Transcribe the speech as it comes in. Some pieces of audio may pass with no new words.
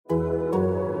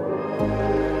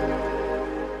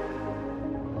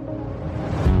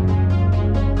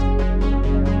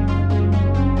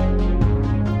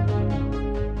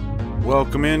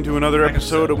Welcome into another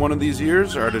episode of One of These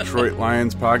Years, our Detroit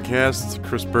Lions podcast.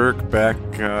 Chris Burke back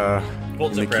in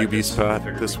the QB spot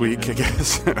this week, I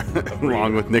guess,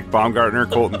 along with Nick Baumgartner,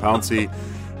 Colton Pouncey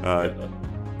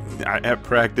at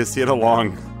practice. He had a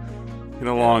long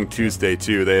Tuesday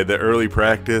too. They had the early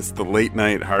practice, the late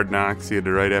night Hard Knocks. He had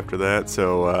to write after that.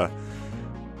 So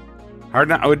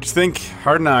I would think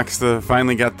Hard Knocks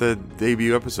finally got the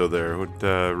debut episode there.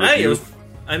 Review?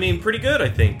 Pretty good. I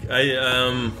think.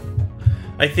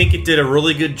 I think it did a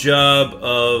really good job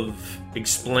of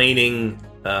explaining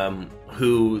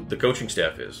who the coaching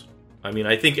staff is. I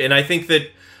think that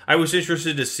I was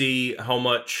interested to see how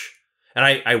much, and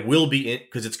I will be in,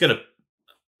 because it's going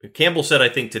to. Campbell said, I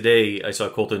think today I saw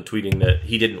Colton tweeting that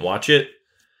he didn't watch it,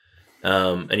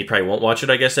 and he probably won't watch it.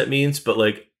 I guess that means, but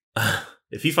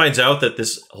if he finds out that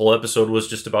this whole episode was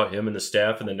just about him and the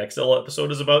staff, and the next whole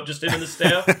episode is about just him and the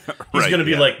staff, he's going to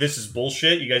be like, "This is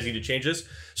bullshit. You guys need to change this."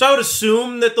 So I would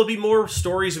assume that there'll be more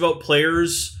stories about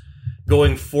players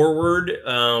going forward,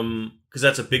 because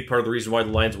that's a big part of the reason why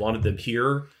the Lions wanted them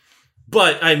here.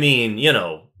 But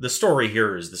the story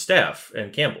here is the staff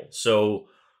and Campbell. So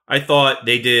I thought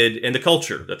they did, and the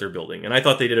culture that they're building, and I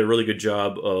thought they did a really good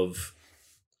job of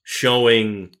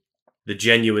showing the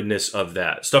genuineness of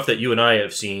that stuff that you and I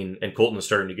have seen, and Colton is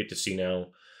starting to get to see now.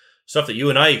 Stuff that you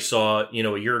and I saw, a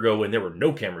year ago when there were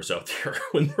no cameras out there,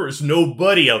 when there was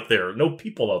nobody out there, no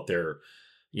people out there,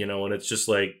 and it's just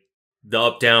like the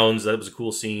up downs. That was a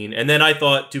cool scene. And then I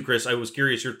thought too, Chris, I was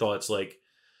curious your thoughts.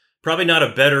 Probably not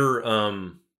a better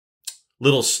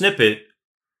little snippet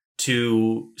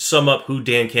to sum up who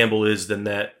Dan Campbell is than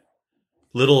that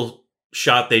little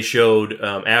shot they showed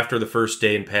after the first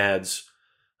day in pads.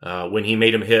 When he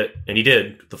made him hit, and he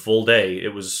did the full day.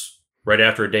 It was right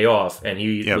after a day off, and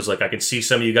he was like, I can see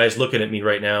some of you guys looking at me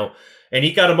right now. And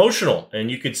he got emotional, and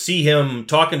you could see him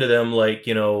talking to them like,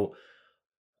 you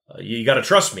got to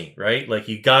trust me, right?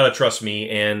 You got to trust me.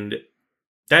 And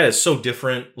that is so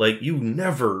different. You're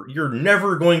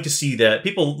never going to see that.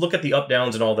 People look at the up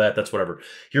downs and all that. That's whatever.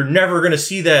 You're never going to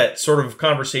see that sort of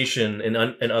conversation in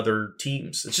other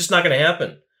teams. It's just not going to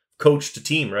happen. Coach to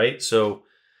team, right? So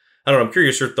I don't know. I'm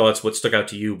curious your thoughts, what stuck out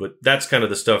to you, but that's kind of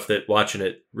the stuff that watching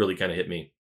it really kind of hit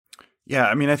me. Yeah,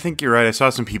 I think you're right. I saw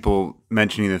some people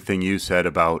mentioning the thing you said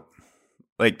about,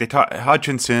 they taught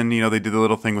Hutchinson, they did the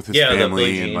little thing with his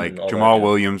family, and Jamal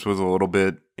Williams was a little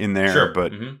bit in there,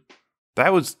 but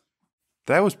that was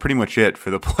pretty much it for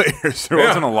the players. There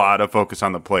wasn't a lot of focus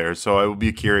on the players, so I will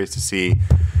be curious to see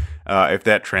if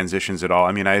that transitions at all.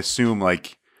 I assume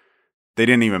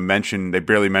they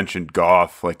barely mentioned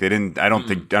Goff. I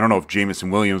don't know if Jameson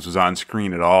Williams was on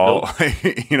screen at all.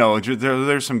 Nope.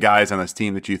 There's some guys on this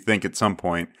team that you think at some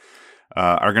point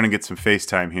are going to get some face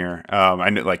time here. I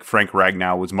know Frank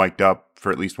Ragnow was mic'd up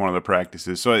for at least one of the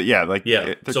practices. So so was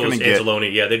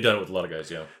Anzalone. Yeah, they've done it with a lot of guys.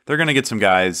 Yeah, they're going to get some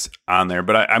guys on there.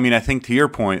 But I think to your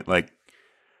point,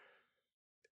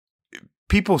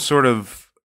 people sort of.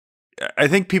 I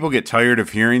think people get tired of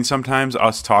hearing sometimes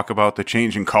us talk about the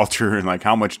change in culture and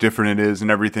how much different it is and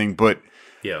everything. But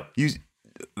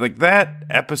that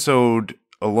episode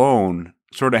alone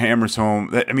sort of hammers home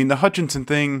that, the Hutchinson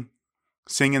thing,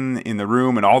 singing in the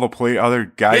room and all the other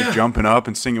guys jumping up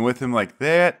and singing with him,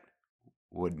 that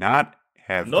would not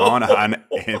have gone on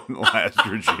in the last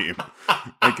regime.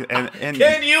 And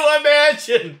can you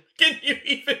imagine? Can you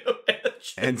even imagine?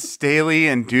 And Staley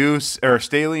and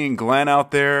Staley and Glenn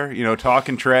out there,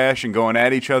 talking trash and going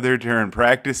at each other during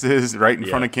practices right in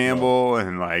front of Campbell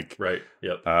and right.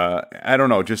 Yep. I don't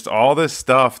know, just all this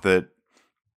stuff that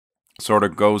sort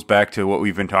of goes back to what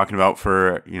we've been talking about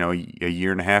for, a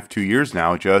year and a half, 2 years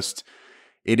now. Just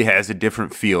it has a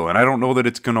different feel, and I don't know that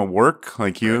it's going to work.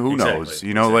 Who knows?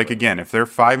 Again, if they're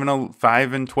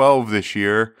 5-12 this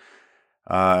year,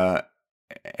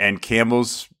 and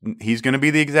Campbell's, he's going to be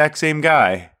the exact same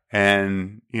guy.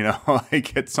 And,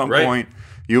 at some point,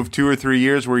 you have 2 or 3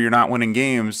 years where you're not winning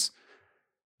games.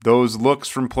 Those looks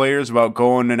from players about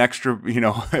going an extra,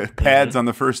 pads on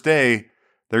the first day,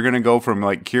 they're going to go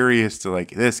from curious to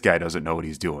this guy doesn't know what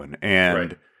he's doing.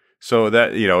 And so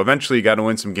that, eventually you got to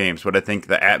win some games. But I think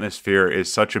the atmosphere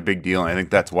is such a big deal. And I think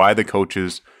that's why the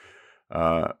coaches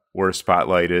were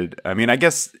spotlighted. I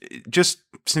guess just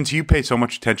since you pay so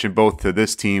much attention both to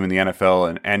this team and the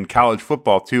NFL and college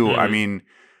football too,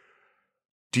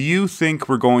 do you think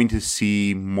we're going to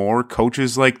see more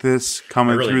coaches like this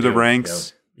coming through the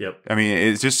ranks? Yep.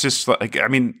 It's just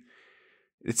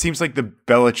it seems like the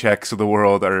Belichicks of the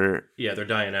world are they're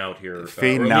dying out here,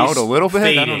 fading out a little bit.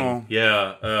 Fading. I don't know.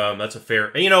 Yeah, that's a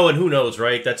fair. And who knows,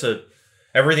 right?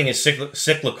 Everything is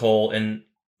cyclical, and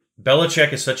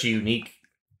Belichick is such a unique.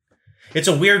 it's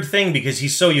a weird thing because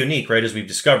he's so unique, right? As we've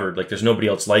discovered, like there's nobody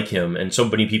else like him, and so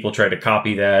many people try to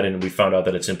copy that, and we found out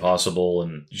that it's impossible,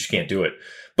 and you just can't do it.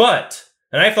 But,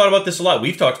 and I've thought about this a lot.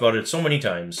 We've talked about it so many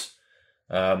times.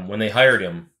 When they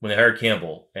hired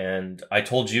Campbell, and I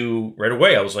told you right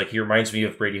away, I was like, he reminds me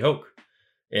of Brady Hoke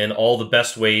in all the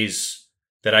best ways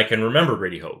that I can remember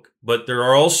Brady Hoke. But there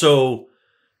are also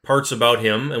parts about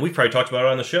him, and we've probably talked about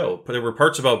it on the show, but there were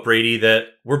parts about Brady that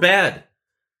were bad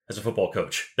as a football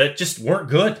coach, that just weren't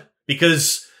good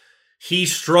because he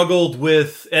struggled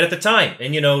with, and at the time,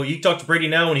 and you talk to Brady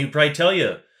now and he'd probably tell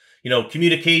you,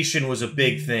 communication was a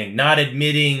big thing, not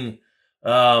admitting,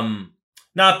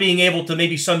 not being able to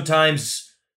maybe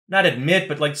sometimes not admit,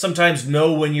 but like sometimes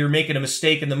know when you're making a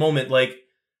mistake in the moment. Like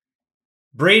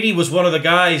Brady was one of the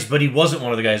guys, but he wasn't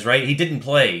one of the guys, right? He didn't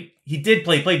play. He did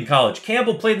play, played in college.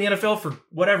 Campbell played in the NFL for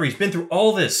whatever. He's been through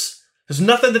all this. There's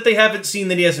nothing that they haven't seen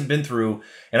that he hasn't been through.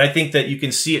 And I think that you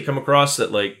can see it come across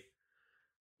that like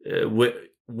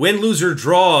win, lose, or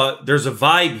draw, there's a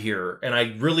vibe here. And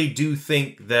I really do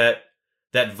think that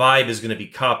that vibe is going to be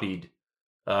copied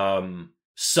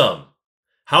some.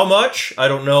 How much? I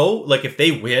don't know. Like if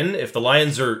they win, if the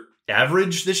Lions are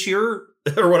average this year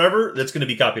or whatever, that's going to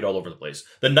be copied all over the place.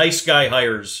 The nice guy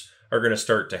hires are going to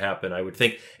start to happen, I would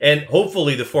think. And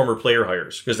hopefully the former player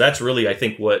hires, because that's really, I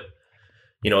think, what,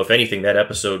 if anything, that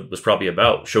episode was probably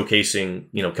about,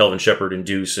 showcasing, Kelvin Shepherd and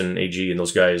Deuce and AG and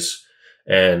those guys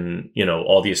and,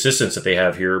 all the assistants that they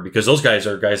have here, because those guys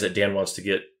are guys that Dan wants to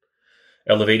get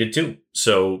elevated too.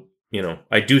 So,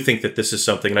 I do think that this is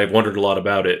something, and I've wondered a lot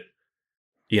about it,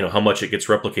 how much it gets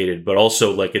replicated, but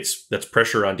also like that's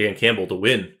pressure on Dan Campbell to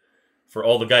win for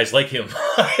all the guys like him.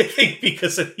 I think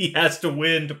because he has to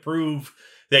win to prove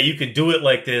that you can do it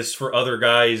like this for other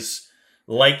guys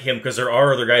like him, because there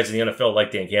are other guys in the NFL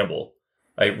like Dan Campbell.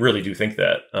 I really do think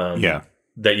that.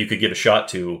 That you could give a shot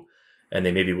to, and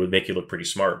they maybe would make you look pretty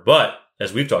smart. But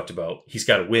as we've talked about, he's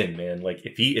got to win, man. Like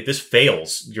if this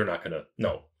fails, you're not gonna.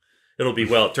 No, it'll be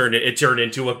it turned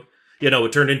into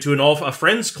a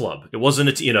friends club. It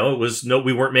wasn't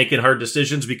we weren't making hard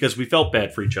decisions because we felt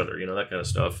bad for each other, that kind of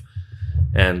stuff.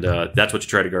 And that's what you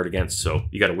try to guard against. So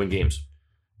you got to win games.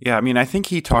 Yeah, I mean, I think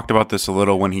he talked about this a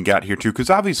little when he got here too, because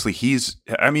obviously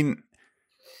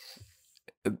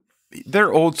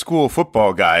they're old school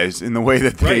football guys in the way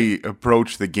that they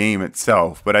approach the game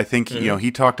itself. But I think,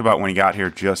 he talked about when he got here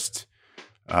just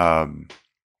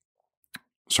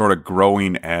sort of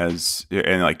growing and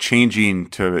like changing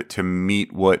to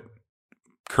meet what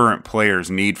current players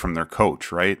need from their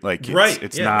coach, right? Like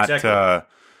it's not exactly.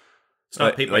 It's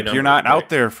not paid by number, you're not out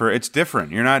there it's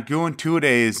different. You're not doing 2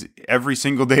 days every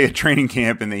single day at training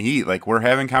camp in the heat. Like we're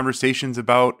having conversations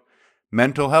about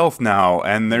mental health now,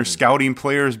 and they're scouting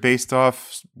players based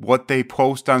off what they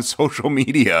post on social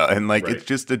media, and it's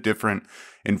just a different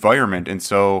environment. And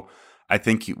so I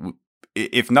think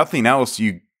if nothing else,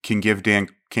 you can give Dan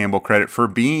Campbell credit for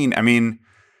being,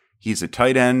 he's a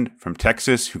tight end from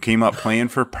Texas who came up playing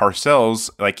for Parcells.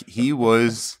 Like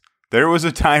there was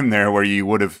a time there where you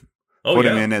would have put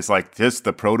him in as like just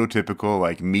the prototypical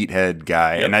like meathead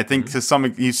guy. Yep. And I think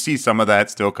you see some of that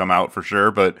still come out for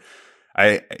sure, but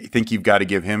I think you've got to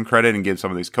give him credit and give some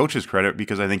of these coaches credit,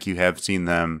 because I think you have seen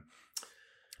them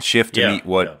shift to meet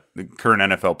what the current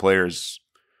NFL players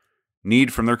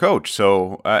need from their coach.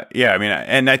 So,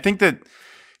 and I think that,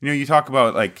 you talk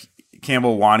about like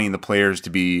Campbell wanting the players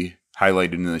to be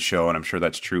highlighted in the show, and I'm sure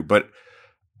that's true, but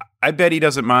I bet he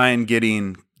doesn't mind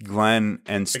getting Glenn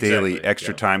and Staley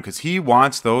extra time, because he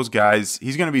wants those guys.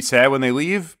 He's going to be sad when they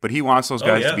leave, but he wants those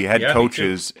guys to be head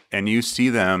coaches, and you see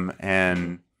them,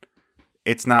 and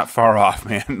it's not far off,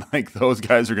 man. Like those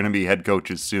guys are going to be head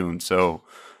coaches soon. So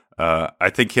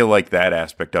I think he'll like that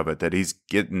aspect of it, that he's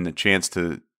getting the chance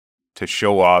to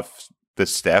show off the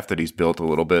staff that he's built a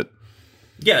little bit.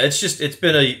 Yeah, it's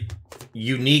been a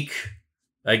unique,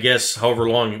 I guess, however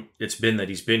long it's been that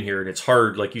he's been here. And it's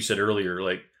hard, like you said earlier,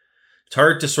 like it's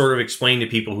hard to sort of explain to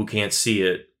people who can't see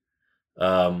it,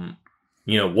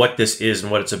 what this is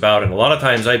and what it's about. And a lot of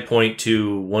times I point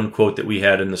to one quote that we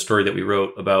had in the story that we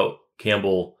wrote about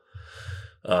Campbell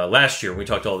last year when we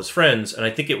talked to all of his friends. And I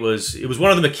think it was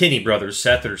one of the McKinney brothers,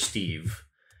 Seth or Steve.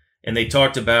 And they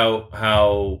talked about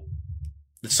how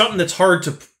it's something that's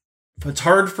it's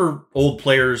hard for old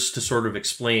players to sort of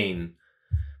explain.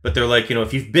 But they're like,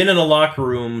 if you've been in a locker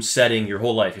room setting your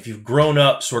whole life, if you've grown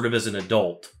up sort of as an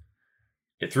adult,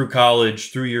 through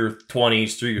college, through your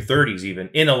 20s, through your 30s even,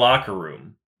 in a locker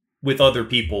room with other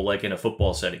people, like in a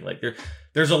football setting, like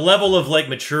there's a level of like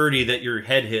maturity that your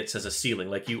head hits as a ceiling.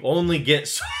 Like you only get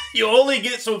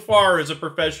so far as a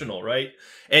professional, right?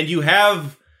 And you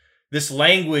have this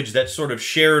language that's sort of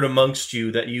shared amongst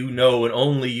you that you know and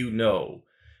only you know.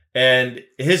 And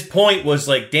his point was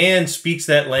like, Dan speaks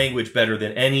that language better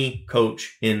than any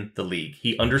coach in the league.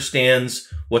 He understands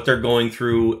what they're going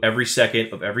through every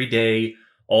second of every day,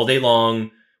 all day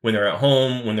long, when they're at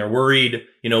home, when they're worried.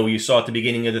 You know, you saw at the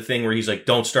beginning of the thing where he's like,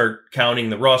 don't start counting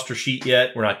the roster sheet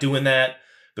yet. We're not doing that.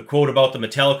 The quote about the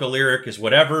Metallica lyric is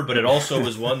whatever, but it also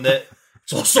is one that,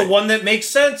 it's also one that makes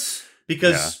sense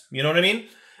because, you know what I mean?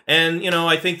 And, you know,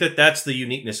 I think that that's the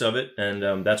uniqueness of it.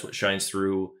 And that's what shines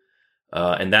through.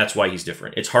 And that's why he's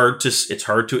different. It's hard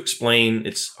to explain.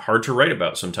 It's hard to write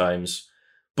about sometimes,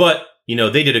 but you know,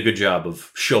 they did a good job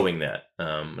of showing that.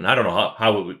 And I don't know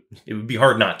how it would be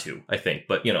hard not to, I think,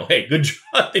 but you know, hey, good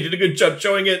job. They did a good job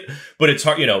showing it, but it's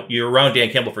hard, you know, you're around Dan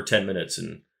Campbell for 10 minutes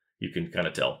and you can kind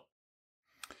of tell.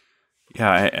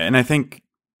 Yeah. And I think,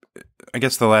 I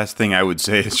guess the last thing I would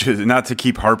say is just not to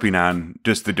keep harping on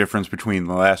just the difference between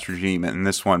the last regime and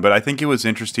this one, but I think it was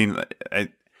interesting.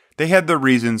 They had the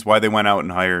reasons why they went out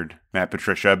and hired Matt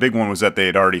Patricia. A big one was that they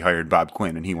had already hired Bob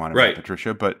Quinn and he wanted Matt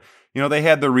Patricia. But, you know, they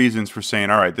had the reasons for saying,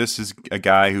 all right, this is a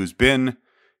guy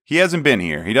he hasn't been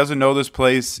here. He doesn't know this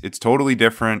place. It's totally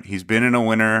different. He's been in a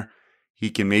winter. He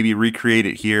can maybe recreate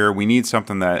it here. We need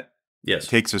something that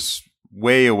takes us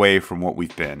way away from what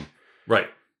we've been. Right.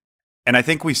 And I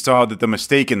think we saw that the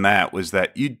mistake in that was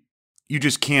that you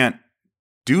just can't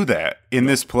do that in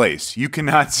this place. You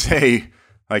cannot say,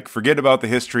 like, forget about the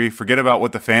history, forget about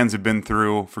what the fans have been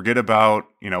through, forget about,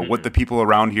 you know, what the people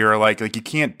around here are like. Like, you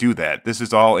can't do that. This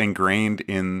is all ingrained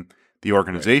in the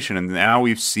organization. Right. And now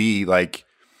we see, like,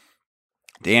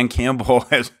 Dan Campbell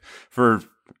has, for,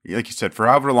 like you said, for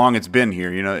however long it's been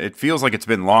here, you know, it feels like it's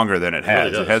been longer than it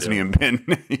has. Really does, it hasn't even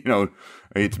been, you know,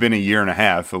 it's been a year and a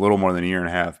half, a little more than a year and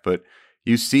a half. But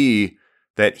you see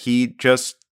that he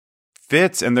just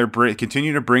fits, and they're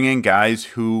continue to bring in guys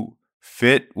who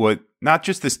fit what not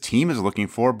just this team is looking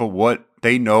for, but what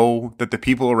they know that the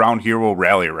people around here will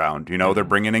rally around. You know, they're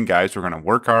bringing in guys who are going to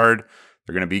work hard.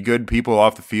 They're going to be good people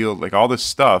off the field, like all this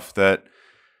stuff that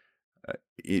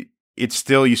it's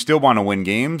still, you still want to win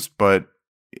games, but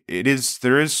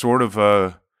there is sort of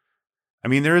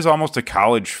there is almost a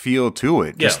college feel to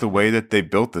it, just the way that they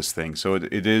built this thing. So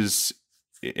it is,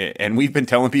 and we've been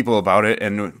telling people about it,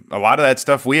 and a lot of that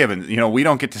stuff we haven't, you know, we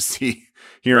don't get to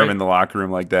hear them in the locker room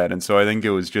like that. And so I think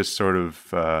it was just sort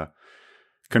of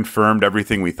confirmed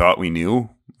everything we thought we knew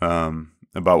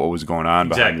about what was going on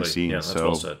behind the scenes. Yeah, that's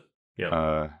well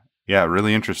said. Yeah,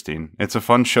 really interesting. It's a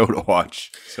fun show to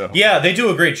watch. So yeah, they do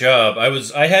a great job.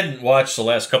 I hadn't watched the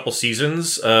last couple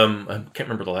seasons. I can't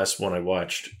remember the last one I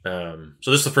watched. So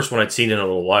this is the first one I'd seen in a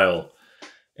little while.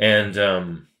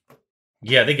 And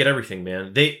yeah, they get everything,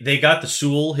 man. They got the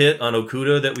Sewell hit on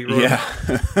Okuda that we wrote. Yeah.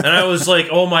 And I was like,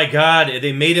 oh my God,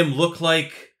 they made him look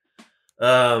like,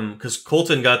 because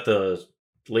Colton got the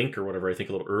link or whatever, I think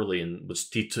a little early, and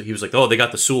he was like, oh, they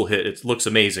got the Sewell hit. It looks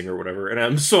amazing or whatever. And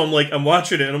I'm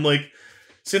watching it and I'm like,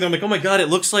 sitting there, I'm like, oh my God, it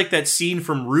looks like that scene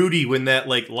from Rudy when that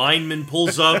like lineman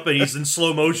pulls up and he's in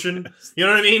slow motion. You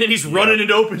know what I mean? And he's running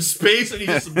into open space and he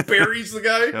just buries the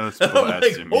guy. I'm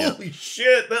like, holy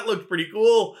shit, that looked pretty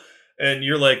cool. And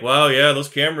you're like, wow, yeah, those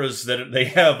cameras that they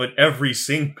have at every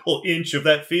single inch of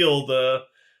that field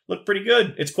look pretty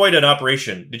good. It's quite an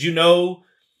operation. Did you know?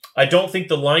 I don't think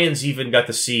the Lions even got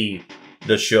to see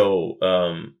the show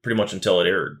pretty much until it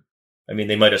aired. I mean,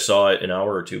 they might have saw it an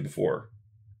hour or two before,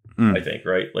 I think,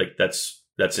 right? Like, that's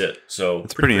it. So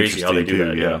it's pretty crazy how they do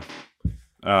that.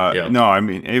 Yeah. No, I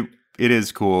mean, it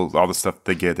is cool, all the stuff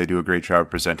they get. They do a great job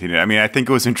presenting it. I mean, I think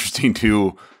it was interesting,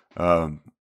 too.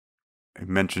 I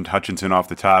mentioned Hutchinson off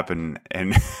the top, and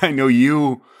I know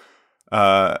you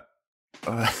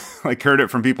like heard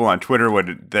it from people on Twitter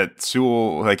that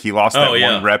Sewell, like, he lost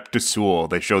one rep to Sewell.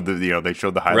 They showed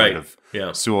the highlight of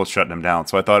Sewell shutting him down.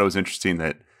 So I thought it was interesting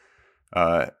that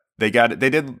they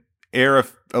did air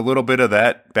a little bit of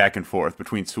that back and forth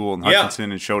between Sewell and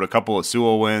Hutchinson, and showed a couple of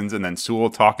Sewell wins, and then Sewell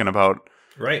talking about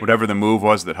whatever the move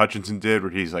was that Hutchinson did,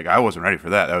 where he's like, I wasn't ready for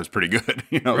that. That was pretty good,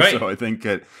 you know. So I think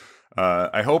that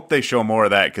I hope they show more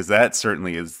of that, because that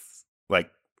certainly is, like,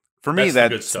 for me,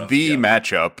 that's the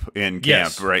matchup in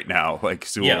camp right now, like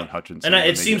Sewell and Hutchinson. And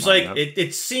it seems like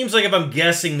it seems like, if I'm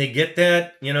guessing, they get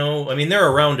that. You know, I mean, they're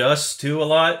around us too a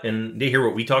lot, and they hear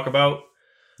what we talk about.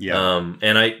 Yeah.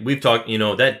 And we've talked. You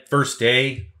know, that first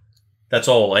day, that's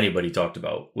all anybody talked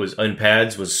about was in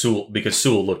pads was Sewell, because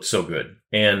Sewell looked so good,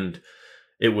 and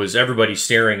it was everybody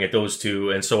staring at those two.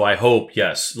 And so I hope,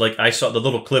 like I saw the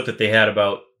little clip that they had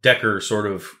about Decker sort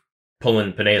of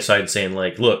pulling Panay aside and saying,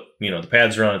 like, look, you know, the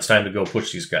pads are on. It's time to go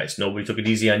push these guys. Nobody took it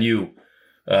easy on you.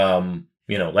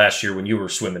 last year when you were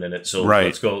swimming in it. So Right,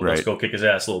 let's go right. kick his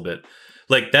ass a little bit.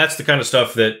 Like, that's the kind of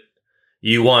stuff that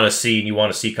you want to see and you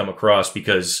want to see come across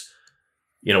because,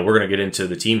 we're going to get into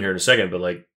the team here in a second, but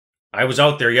like, I was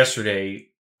out there yesterday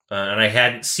and I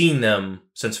hadn't seen them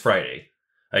since Friday.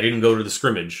 I didn't go to the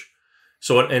scrimmage.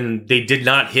 And they did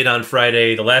not hit on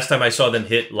Friday. The last time I saw them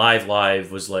hit live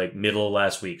was like middle of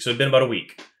last week. So it'd been about a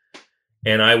week.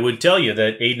 And I would tell you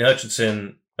that Aiden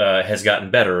Hutchinson has gotten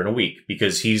better in a week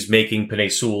because he's making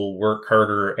Penei Sewell work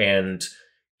harder and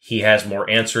he has more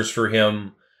answers for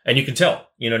him. And you can tell,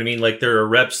 you know what I mean? Like, there are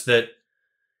reps that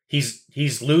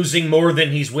he's losing more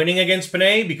than he's winning against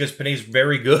Penei because Penei's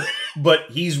very good, but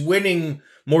he's winning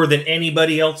more than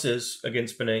anybody else is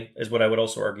against Penei, is what I would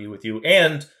also argue with you.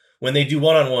 And when they do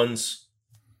one-on-ones,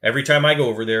 every time I go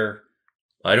over there,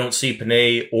 I don't see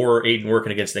Penei or Aiden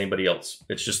working against anybody else.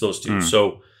 It's just those two.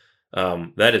 So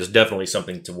that is definitely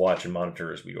something to watch and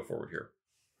monitor as we go forward here.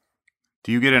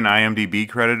 Do you get an IMDb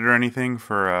credit or anything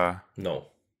for no?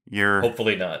 Your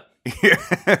hopefully not.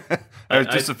 I was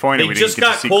disappointed. We just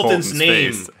got Colton's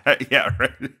name yeah,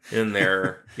 right in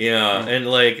there. Yeah, and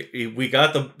like we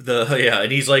got the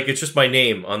and he's like, it's just my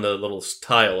name on the little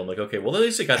tile. I'm like, okay, well at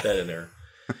least I got that in there.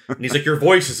 And he's like, your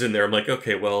voice is in there. I'm like,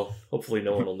 okay, well, hopefully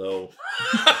no one will know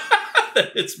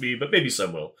that it's me, but maybe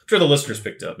some will. I'm sure the listeners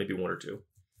picked up, maybe one or two.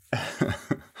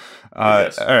 All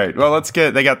right. Well,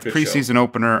 they got the Good preseason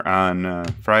opener on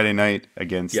Friday night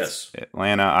against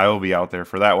Atlanta. I will be out there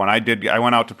for that one. I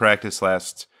went out to practice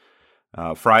last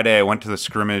Friday. I went to the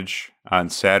scrimmage on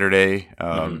Saturday.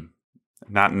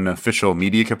 Not in an official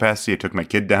media capacity. I took my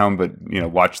kid down, but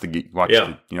watched the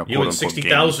you and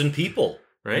 60,000 people.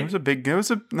 Right, it was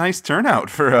a nice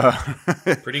turnout for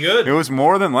pretty good. It was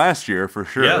more than last year for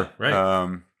sure. Yeah,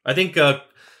 right. I think it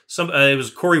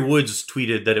was Corey Woods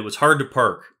tweeted that it was hard to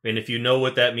park, and if you know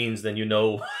what that means, then you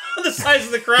know the size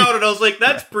of the crowd. And I was like,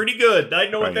 that's pretty good. I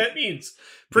know what that means.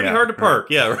 Pretty hard to park.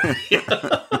 Right. Yeah,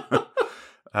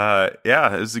 right.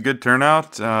 Yeah, it was a good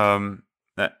turnout.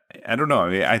 I don't know. I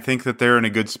mean, I think that they're in a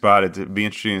good spot. It'd be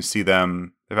interesting to see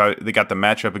them. They got the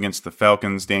matchup against the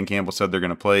Falcons. Dan Campbell said they're going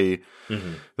to play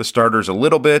the starters a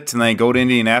little bit, and then go to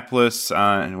Indianapolis.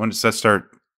 When does that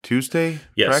start? Tuesday?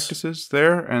 Yes. Practices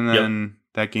there, and then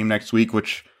that game next week,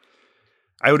 which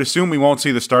I would assume we won't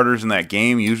see the starters in that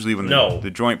game. Usually when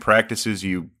the joint practices,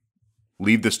 you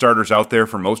leave the starters out there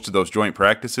for most of those joint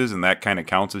practices, and that kind of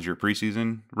counts as your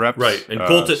preseason reps. Right, and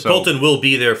Colton will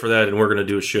be there for that, and we're going to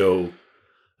do a show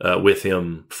with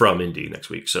him from Indy next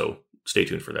week, so stay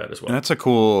tuned for that as well. And that's a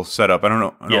cool setup. I don't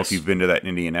know if you've been to that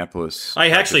Indianapolis. I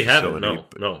actually haven't. No.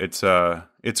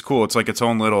 It's cool. It's like its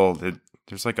own little.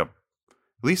 There's like at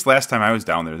least last time I was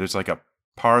down there. There's like a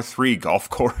par 3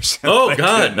 golf course. Oh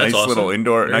God, nice that's awesome. Little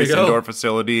indoor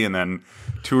facility, and then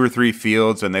 2 or 3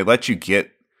 fields, and they let you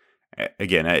get.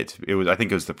 Again, it was. I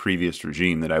think it was the previous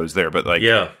regime that I was there, but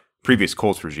previous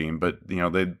Colts regime. But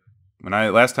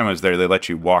last time I was there, they let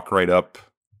you walk right up.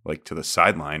 Like to the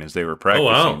sideline as they were practicing.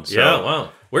 Oh, wow. So, yeah,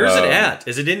 wow. Where is it at?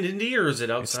 Is it in Indy or is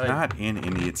it outside? It's not in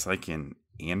Indy. It's like in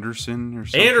Anderson or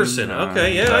something. Anderson.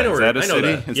 Okay, yeah, I know where. Is that a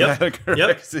city? Is that a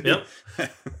correct city?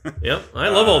 Yep. I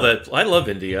love all that. I love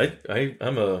Indy.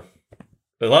 I'm a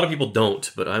lot of people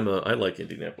don't, but I like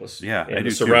Indianapolis. Yeah, and I do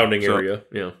the surrounding too. area.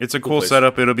 Yeah, it's a cool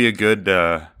setup. It'll be a good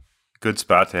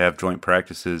spot to have joint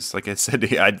practices. Like I said,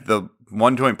 the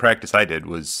one joint practice I did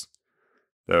was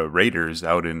the Raiders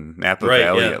out in Napa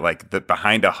Valley, at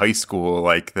behind a high school,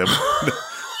 like the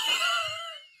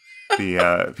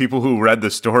people who read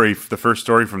the first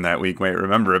story from that week might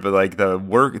remember it, but like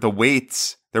the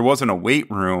weights, there wasn't a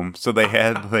weight room, so they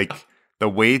had like the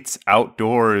weights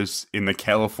outdoors in the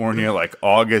California like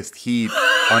August heat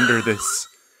under this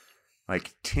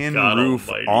like tin roof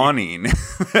awning.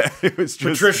 It was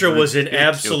just Patricia was in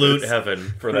absolute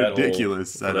heaven for that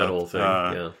ridiculous whole thing.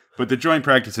 Yeah. But the joint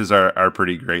practices are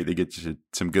pretty great. They get you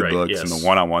some good looks, and the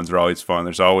one-on-ones are always fun.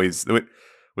 There's always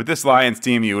with this Lions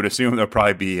team, you would assume there'll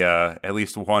probably be at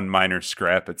least one minor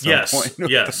scrap at some point. With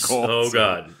the Colts. Oh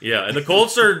God, yeah. And the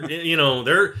Colts are,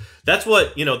 that's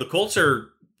what the Colts are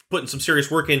putting some serious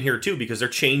work in here too, because they're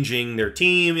changing their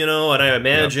team. And I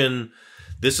imagine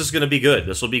this is going to be good.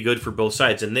 This will be good for both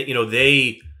sides. And they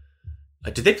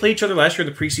did they play each other last year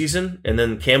in the preseason, and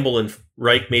then Campbell and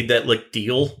Reich made that like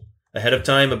deal ahead of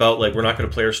time about like we're not going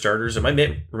to play our starters. Am I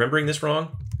remembering this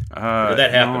wrong? Or did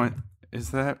that happen?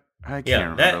 Is that? I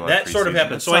can't remember. That sort of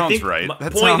happened. So I think right. My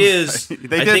point is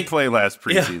they did play last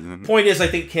preseason. Yeah, point is, I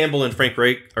think Campbell and Frank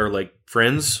Reich are like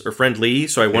friends or friendly.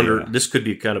 So I wonder this could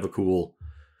be kind of a cool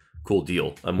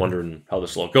deal. I'm wondering how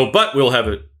this will all go, but we'll have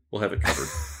it covered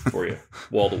for you,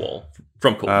 wall to wall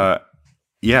from Colton.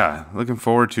 Yeah, looking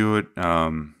forward to it.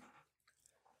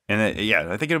 And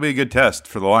I think it'll be a good test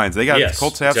for the Lions. They got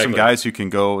Colts have some guys who can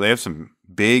go. They have some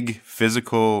big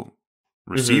physical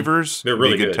receivers. Mm-hmm. They're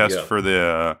really good test for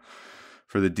the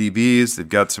DBs. They've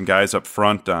got some guys up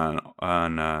front on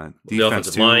defense the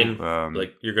offensive too. Line.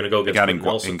 You're going to go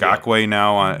against Ngakoue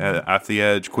now off the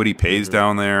edge. Kwity Paye's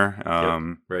down there.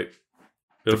 Right.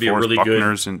 It'll be a really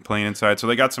Buckner's and playing inside. So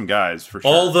they got some guys for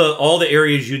sure. All the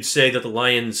areas you'd say that the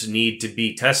Lions need to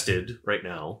be tested right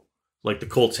now. Like the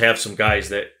Colts have some guys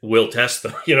that will test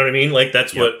them. You know what I mean? Like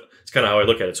that's it's kind of how I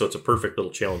look at it. So it's a perfect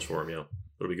little challenge for them. Yeah,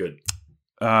 it'll be good.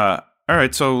 All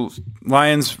right. So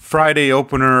Lions Friday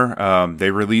opener. They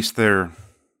released their,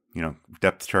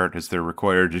 depth chart as they're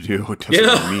required to do. It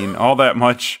doesn't mean all that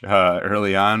much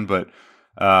early on, but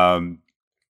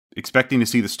expecting to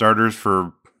see the starters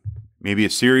for maybe a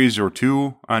series or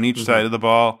two on each side of the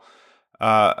ball.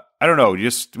 I don't know.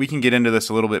 Just we can get into this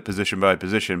a little bit position by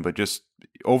position, but just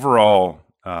overall,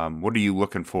 what are you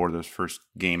looking for this first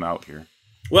game out here?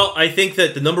 Well, I think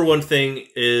that the number one thing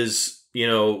is,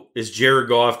 is Jared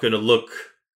Goff going to look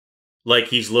like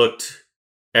he's looked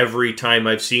every time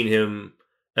I've seen him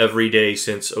every day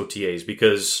since OTAs?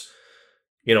 Because,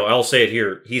 I'll say it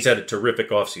here. He's had a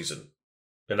terrific offseason.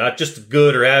 And not just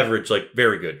good or average, like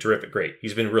very good, terrific, great.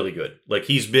 He's been really good. Like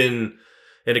he's been,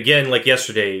 and again, like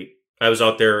yesterday, I was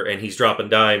out there and he's dropping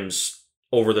dimes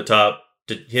over the top.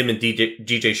 Him and DJ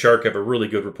Chark have a really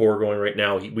good rapport going right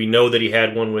now. We know that he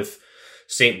had one with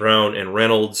St. Brown and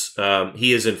Reynolds.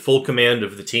 He is in full command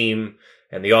of the team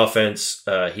and the offense.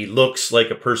 He looks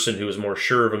like a person who is more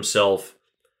sure of himself.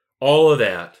 All of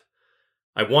that,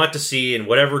 I want to see in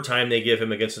whatever time they give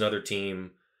him against another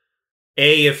team.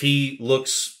 If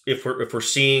we're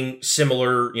seeing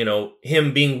similar,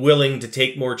 him being willing to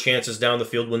take more chances down the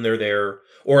field when they're there,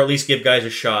 or at least give guys a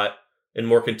shot in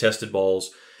more contested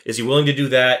balls. Is he willing to do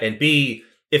that? And B,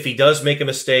 if he does make a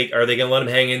mistake, are they going to let him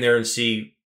hang in there and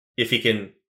see if he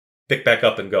can pick back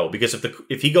up and go? Because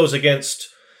if he goes against,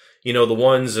 the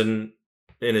ones and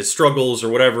his struggles or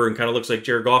whatever, and kind of looks like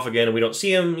Jared Goff again, and we don't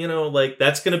see him,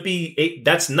 that's going to be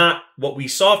that's not what we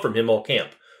saw from him all camp.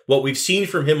 What we've seen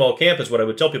from him all camp is what I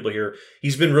would tell people here.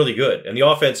 He's been really good, and the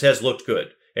offense has looked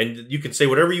good. And you can say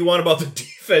whatever you want about the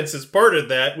defense as part of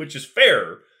that, which is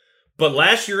fair. But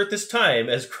last year at this time,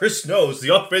 as Chris knows,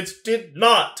 the offense did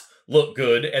not look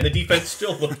good, and the defense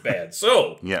still looked bad.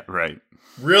 So, yeah, right.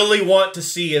 Really want to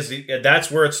see that's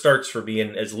where it starts for me.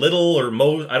 And as little or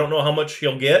most, I don't know how much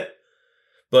he'll get,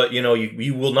 but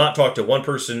you will not talk to one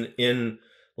person in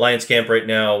Lions camp right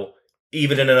now,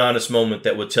 even in an honest moment,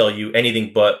 that would tell you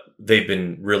anything but they've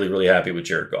been really, really happy with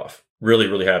Jared Goff. Really,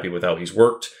 really happy with how he's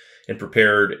worked and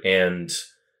prepared, and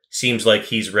seems like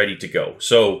he's ready to go.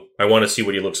 So I want to see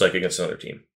what he looks like against another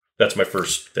team. That's my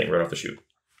first thing right off the shoot.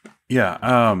 Yeah,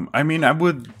 I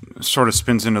would sort of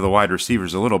spins into the wide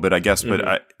receivers a little bit, I guess,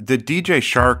 but the DJ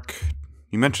Chark,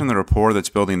 you mentioned the rapport that's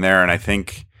building there, and I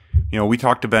think, we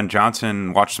talked to Ben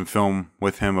Johnson, watched some film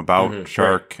with him about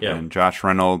Chark and Josh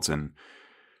Reynolds, and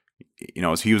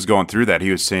as he was going through that, he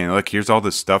was saying, look, here's all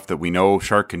this stuff that we know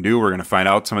Chark can do. We're going to find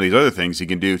out some of these other things he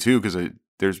can do too, because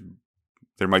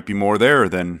there might be more there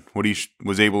than what he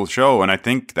was able to show. And I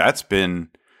think that's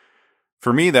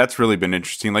really been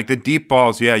interesting. Like the deep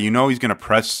balls, he's going to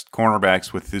press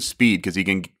cornerbacks with his speed because he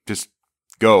can just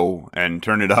go and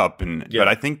turn it up. But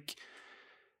I think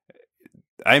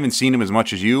I haven't seen him as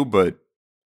much as you, but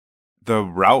the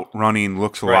route running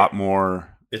looks a lot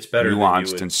more it's better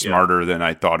nuanced and smarter than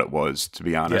I thought it was, to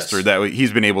be honest, or that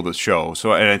he's been able to show.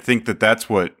 So, and I think that's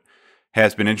what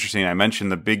has been interesting. I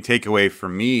mentioned the big takeaway for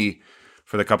me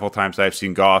for the couple of times I've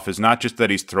seen Goff is not just that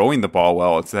he's throwing the ball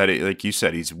well, it's that, like you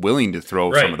said, he's willing to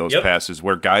throw some of those passes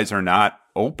where guys are not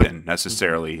open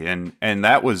necessarily. And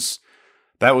that was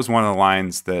one of the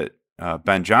lines that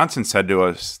Ben Johnson said to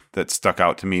us that stuck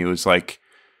out to me. It was like,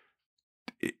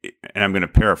 and I'm going to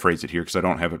paraphrase it here because I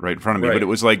don't have it right in front of me, but it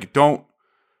was like,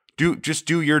 just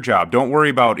do your job. Don't worry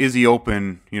about, is he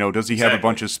open? Does he have a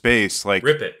bunch of space? Like,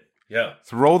 rip it. Yeah.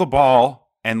 Throw the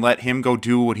ball and let him go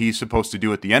do what he's supposed to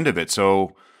do at the end of it.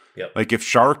 So, like if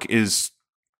Chark is,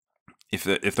 if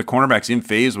the cornerback's in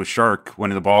phase with Chark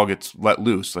when the ball gets let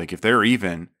loose, like if they're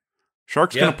even,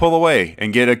 Chark's going to pull away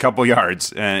and get a couple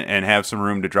yards and have some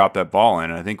room to drop that ball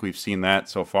in. And I think we've seen that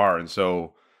so far. And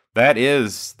so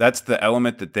that's the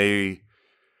element that they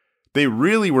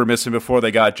really were missing before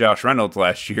they got Josh Reynolds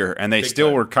last year, and they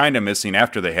still were kind of missing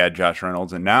after they had Josh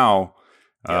Reynolds. And now,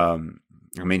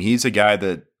 he's a guy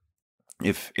that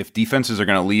if defenses are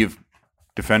going to leave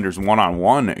defenders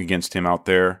one-on-one against him out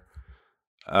there,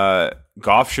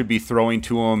 Goff should be throwing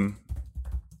to him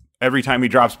every time he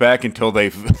drops back until they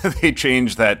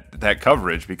change that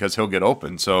coverage, because he'll get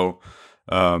open. So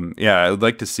Yeah, I would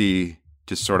like to see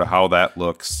just sort of how that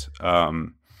looks.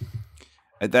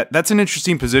 That's an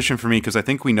interesting position for me because I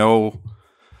think we know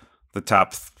the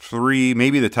top 3,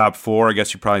 maybe the top 4. I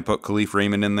guess you probably put Khalif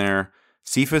Raymond in there.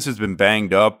 Cephas has been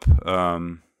banged up.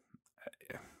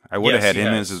 I would have had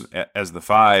him as the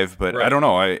 5, but right. I don't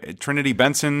know. Trinity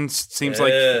Benson seems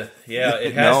like it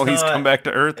has he's come back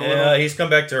to earth a little. Yeah, he's come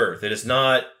back to earth. It is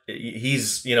not.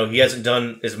 He's he hasn't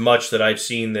done as much that I've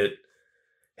seen that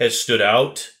has stood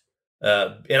out,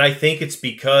 and I think it's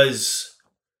because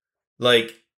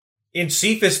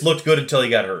Cephas looked good until he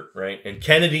got hurt, right? And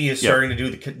Kennedy is starting to do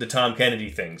the Tom Kennedy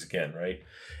things again, right?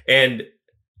 And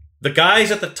the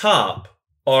guys at the top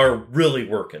are really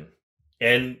working.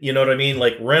 And you know what I mean?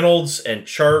 Like Reynolds and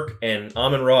Chark and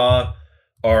Amon-Ra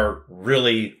are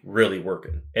really, really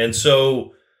working. And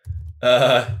so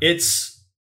it's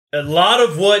a lot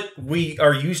of what we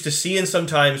are used to seeing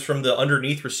sometimes from the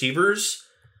underneath receivers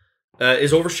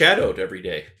is overshadowed every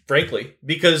day, frankly,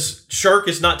 because Chark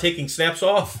is not taking snaps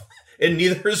off. And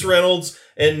neither is Reynolds,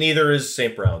 and neither is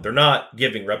St. Brown. They're not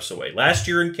giving reps away. Last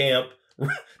year in camp,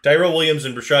 Tyrell Williams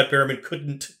and Rashad Perriman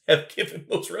couldn't have given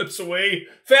those reps away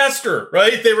faster,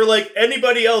 right? They were like,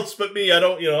 anybody else but me,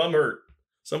 I'm hurt.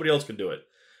 Somebody else can do it.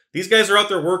 These guys are out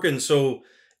there working, so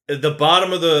the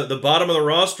bottom of the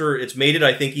roster, it's made it,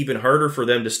 I think, even harder for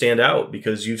them to stand out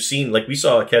because you've seen, like we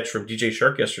saw a catch from DJ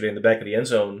Chark yesterday in the back of the end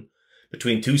zone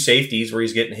between 2 safeties where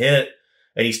he's getting hit.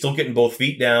 And he's still getting both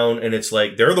feet down, and it's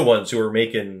like they're the ones who are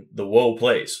making the whoa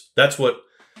plays. That's what,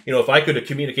 if I could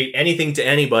communicate anything to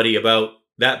anybody about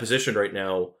that position right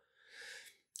now,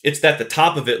 it's that the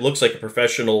top of it looks like a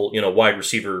professional, wide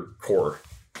receiver core,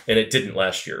 and it didn't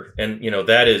last year. And,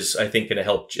 that is, I think, going to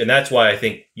help. And that's why I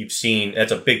think you've seen,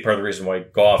 that's a big part of the reason why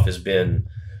Goff has been,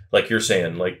 like you're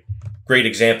saying, like great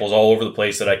examples all over the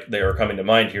place that are coming to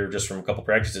mind here just from a couple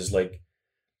practices, like,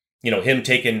 him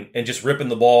taking and just ripping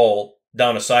the ball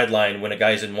down a sideline when a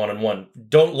guy's in 1-on-1.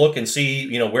 Don't look and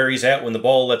see, where he's at when the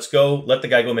ball lets go. Let the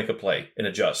guy go make a play and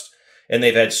adjust. And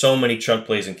they've had so many chunk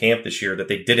plays in camp this year that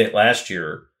they didn't last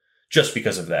year just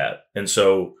because of that. And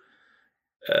so,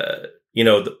 the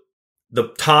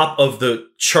top of the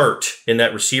chart in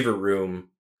that receiver room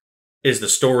is the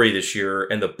story this year,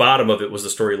 and the bottom of it was the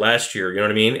story last year. You know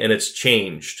what I mean? And it's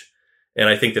changed. And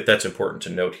I think that that's important to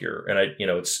note here. And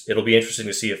it'll be interesting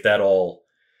to see if that all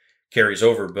carries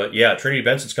over. But yeah, Trinity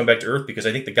Benson's come back to earth because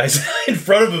I think the guys in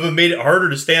front of him have made it harder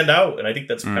to stand out. And I think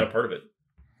that's kind of part of it.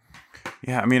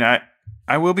 Yeah, I mean,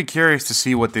 I will be curious to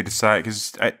see what they decide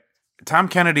because Tom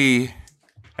Kennedy,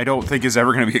 I don't think is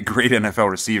ever going to be a great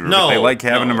NFL receiver. No, but they like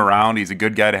having him around. He's a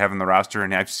good guy to have in the roster.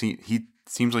 And he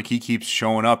seems like he keeps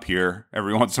showing up here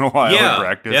every once in a while in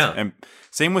practice. Yeah. And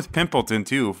same with Pimpleton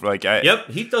too.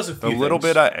 He does a few little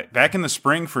things. bit back in the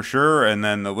spring for sure, and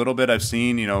then the little bit I've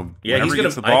seen, whenever he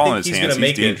gets the ball in his hands, he's going to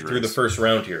make it through the first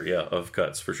round here, of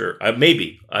cuts for sure. I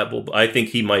think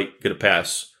he might get a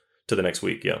pass to the next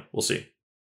week. Yeah, we'll see.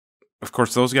 Of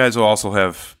course, those guys will also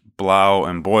have Blau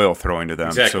and Boyle throwing to them,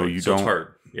 exactly. So you don't it's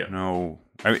hard. Yeah. know.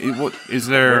 Is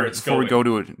there before we go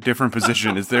to a different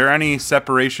position? Is there any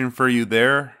separation for you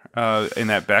there in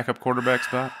that backup quarterback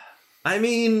spot? I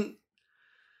mean.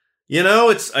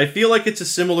 I feel like it's a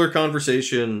similar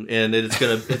conversation, and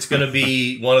it's gonna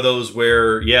be one of those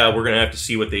where, we're gonna have to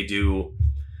see what they do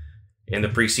in the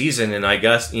preseason. And I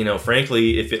guess,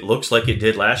 frankly, if it looks like it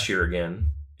did last year again,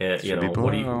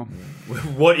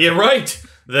 what right?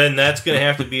 Then that's gonna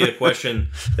have to be a question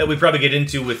that we probably get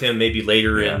into with him maybe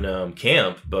later in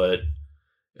camp. But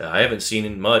I haven't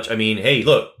seen much. I mean, hey,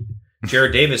 look,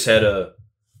 Jared Davis had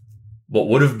what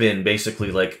would have been basically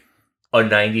like a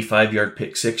 95-yard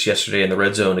pick six yesterday in the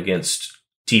red zone against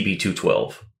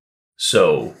TB212.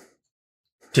 So,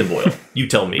 Tim Boyle, you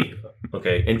tell me.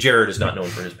 Okay, and Jared is not known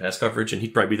for his pass coverage, and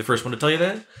he'd probably be the first one to tell you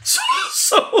that.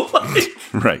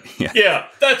 Right, yeah,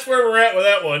 that's where we're at with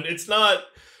that one. It's not,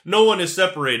 no one is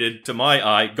separated to my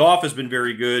eye. Goff has been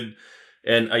very good,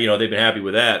 and they've been happy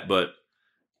with that. But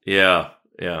yeah,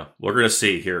 we're gonna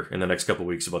see here in the next couple of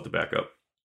weeks about the backup.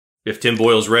 If Tim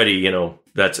Boyle's ready,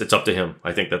 it's up to him.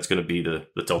 I think that's going to be the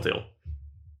telltale.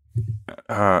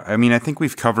 I mean, I think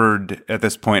we've covered at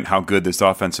this point how good this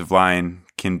offensive line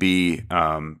can be.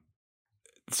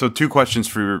 So 2 questions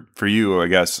for you, I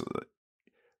guess.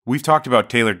 We've talked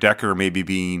about Taylor Decker maybe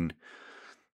being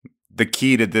the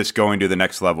key to this going to the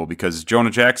next level because Jonah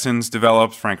Jackson's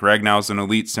developed. Frank Ragnow's an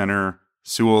elite center.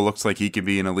 Sewell looks like he could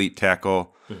be an elite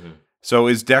tackle. Mm-hmm. So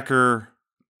does Decker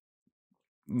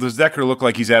look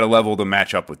like he's at a level to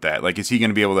match up with that? Like, is he going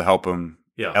to be able to help him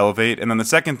elevate? And then the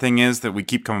second thing is that we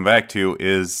keep coming back to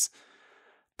is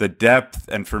the depth.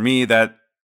 And for me, that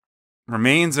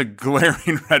remains a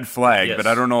glaring red flag, Yes. but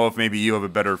I don't know if maybe you have a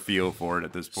better feel for it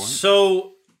at this point.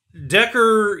 So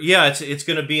Decker, it's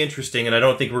going to be interesting, and I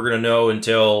don't think we're going to know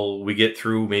until we get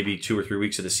through maybe 2 or 3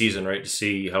 weeks of the season, right, to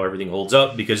see how everything holds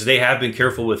up, because they have been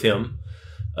careful with him.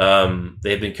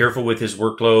 They've been careful with his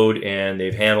workload, and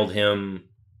they've handled him.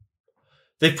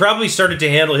 They've probably started to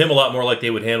handle him a lot more like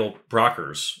they would handle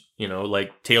Brockers.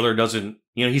 Like Taylor doesn't,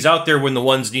 he's out there when the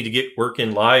ones need to get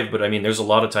working live, but I mean, there's a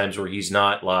lot of times where he's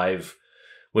not live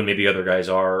when maybe other guys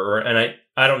are, and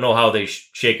I don't know how they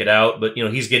shake it out, but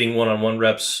he's getting one-on-one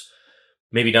reps,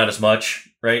 maybe not as much,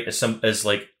 right, as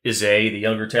like Izay, the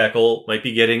younger tackle, might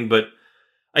be getting, but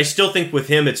I still think with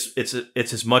him, it's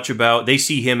as much about, they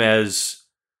see him as,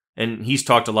 and he's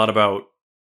talked a lot about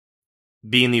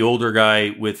being the older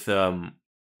guy with,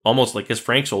 almost like,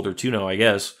 Frank's older too now, I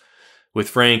guess, with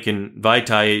Frank and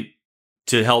Vaitai,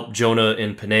 to help Jonah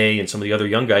and Panay and some of the other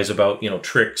young guys about,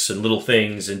 tricks and little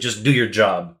things, and just do your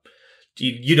job.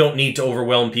 You don't need to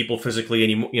overwhelm people physically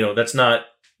anymore. That's not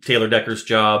Taylor Decker's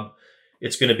job.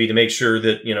 It's going to be to make sure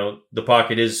that, the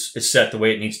pocket is set the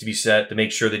way it needs to be set, to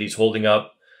make sure that he's holding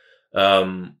up,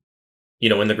 in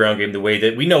the ground game the way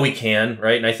that we know he can,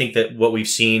 right? And I think that what we've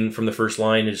seen from the first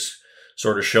line is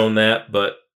sort of shown that.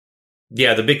 But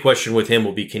yeah, the big question with him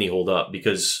will be, can he hold up?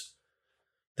 Because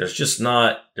there's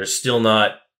still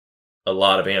not a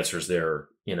lot of answers there,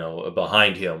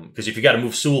 behind him. Because if you got to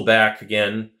move Sewell back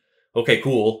again, okay,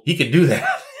 cool. He can do that.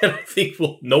 And I think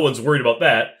no one's worried about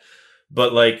that.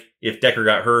 But like, if Decker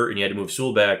got hurt and you had to move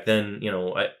Sewell back, then,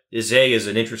 Izay is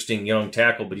an interesting young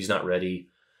tackle, but he's not ready.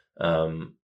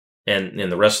 And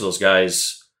the rest of those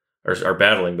guys are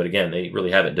battling. But again, they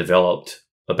really haven't developed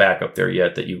a backup there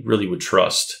yet that you really would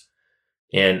trust.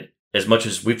 And as much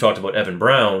as we've talked about Evan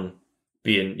Brown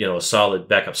being, a solid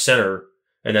backup center,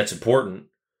 and that's important,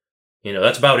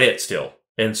 that's about it still.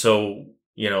 And so,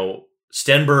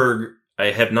 Stenberg, I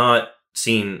have not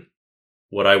seen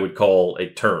what I would call a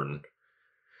turn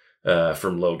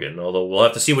from Logan, although we'll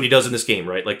have to see what he does in this game,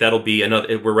 right? Like, that'll be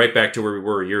we're right back to where we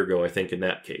were a year ago, I think, in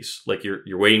that case. Like,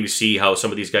 you're waiting to see how some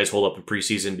of these guys hold up in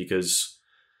preseason, because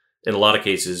in a lot of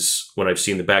cases, when I've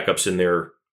seen the backups in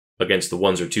there against the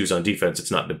ones or twos on defense,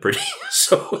 it's not been pretty.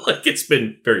 So, like, it's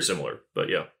been very similar. But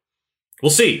yeah,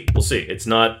 we'll see. It's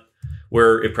not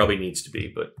where it probably needs to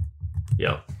be, but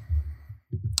yeah.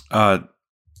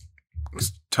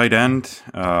 Tight end,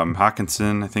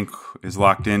 Hawkinson, I think, is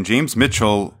locked in. James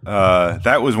Mitchell,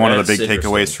 that was one of the big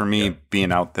takeaways for me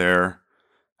being out there.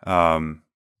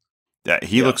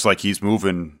 He looks like he's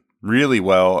moving really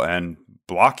well and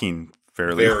blocking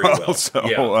fairly well. So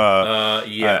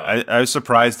I was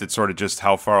surprised at sort of just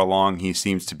how far along he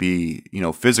seems to be,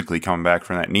 physically coming back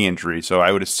from that knee injury. So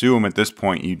I would assume at this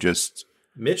point you just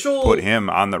Mitchell put him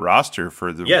on the roster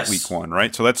for the week one,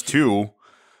 right? So that's 2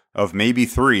 of maybe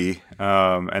 3,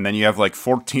 and then you have like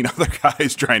 14 other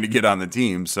guys trying to get on the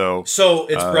team. So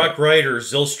it's Brock Wright or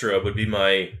Zylstra would be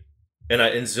my, and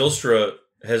Zylstra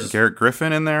has Garrett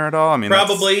Griffin in there at all? I mean,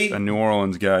 probably that's a New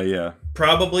Orleans guy, yeah,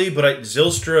 probably. But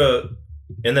Zylstra,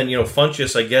 and then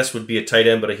Funchess, I guess, would be a tight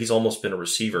end, but he's almost been a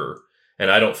receiver,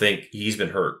 and I don't think he's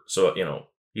been hurt. So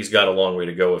he's got a long way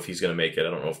to go if he's going to make it. I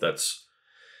don't know if that's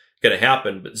going to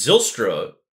happen, but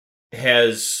Zylstra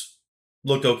has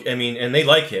looked okay. I mean, and they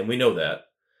like him. We know that.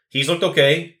 He's looked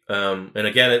okay. And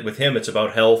again, with him, it's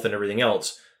about health and everything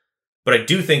else. But I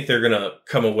do think they're going to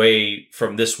come away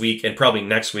from this week and probably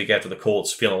next week after the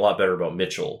Colts feeling a lot better about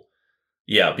Mitchell.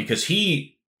 Yeah, because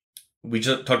we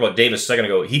just talked about Davis a second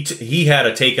ago. He had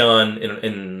a take on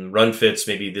in run fits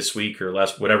maybe this week or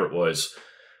last, whatever it was,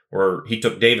 where he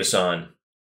took Davis on,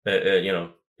 in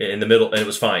the middle, and it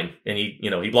was fine. And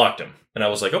he blocked him. And I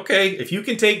was like, okay, if you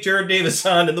can take Jared Davis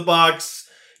on in the box,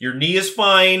 your knee is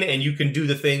fine, and you can do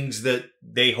the things that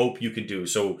they hope you can do.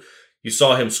 So you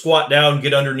saw him squat down,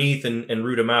 get underneath, and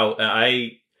root him out.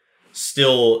 I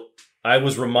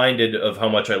was reminded of how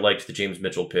much I liked the James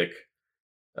Mitchell pick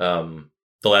the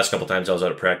last couple times I was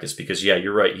out of practice, because, yeah,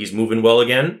 you're right. He's moving well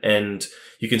again, and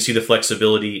you can see the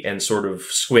flexibility and sort of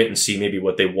squint and see maybe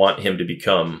what they want him to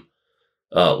become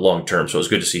long term. So it was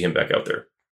good to see him back out there.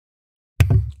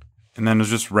 And then we'll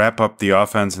just wrap up the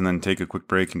offense and then take a quick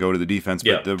break and go to the defense.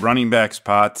 But the running back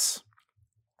spots,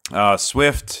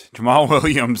 Swift, Jamal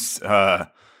Williams,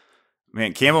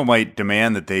 Campbell might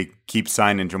demand that they keep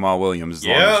signing Jamal Williams as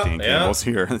long as Dan Campbell's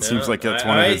here. It seems like that's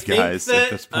one of his guys at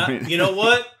this point. You know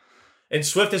what? And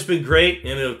Swift has been great.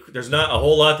 And there's not a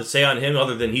whole lot to say on him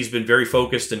other than he's been very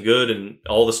focused and good. And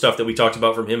all the stuff that we talked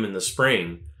about from him in the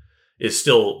spring is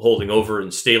still holding over.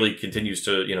 And Staley continues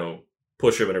to,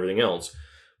 push him and everything else.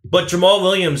 But Jamal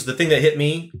Williams, the thing that hit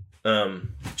me,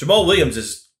 Jamal Williams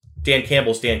is Dan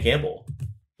Campbell's Dan Campbell,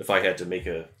 if I had to make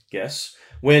a guess.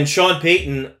 When Sean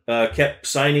Payton kept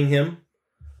signing him,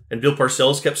 and Bill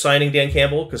Parcells kept signing Dan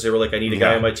Campbell because they were like, I need a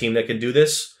guy on my team that can do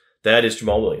this. That is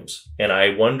Jamal Williams. And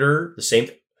I wonder the same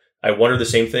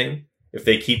thing if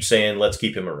they keep saying, let's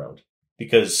keep him around.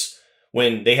 Because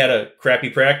when they had a crappy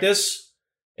practice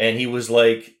and he was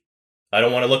like, I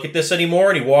don't want to look at this anymore,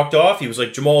 and he walked off, he was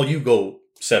like, Jamal, you go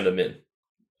send him in.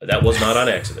 That was not on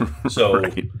accident. So,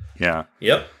 right. Yeah.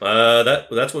 Yep.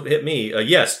 That's what hit me.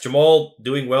 Yes, Jamal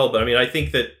doing well, but I mean, I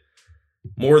think that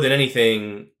more than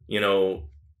anything,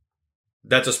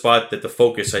 that's a spot that the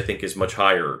focus, I think, is much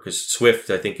higher because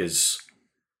Swift, I think,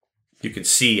 you can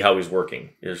see how he's working.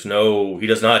 He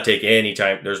does not take any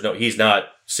time. He's not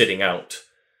sitting out.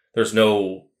 There's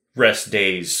no rest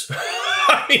days.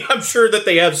 I mean, I'm sure that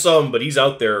they have some, but he's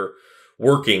out there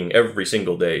working every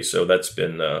single day. So that's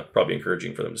been probably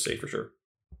encouraging for them to say for sure.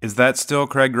 Is that still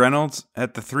Craig Reynolds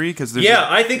at the 3? Because there's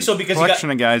I think so because collection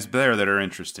of guys there that are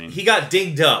interesting. He got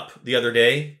dinged up the other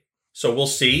day. So we'll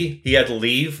see. He had to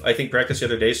leave, I think, practice the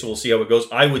other day, so we'll see how it goes.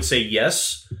 I would say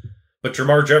yes, but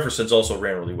Jamar Jefferson's also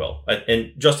ran really well.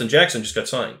 And Justin Jackson just got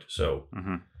signed, so,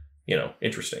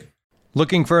 interesting.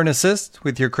 Looking for an assist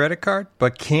with your credit card,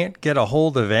 but can't get a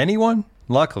hold of anyone?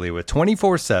 Luckily, with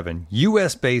 24/7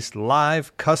 U.S.-based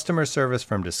live customer service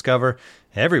from Discover,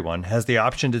 everyone has the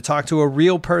option to talk to a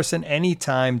real person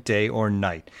anytime, day or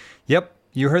night. Yep,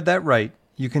 you heard that right.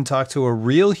 You can talk to a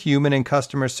real human in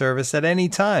customer service at any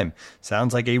time.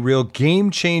 Sounds like a real game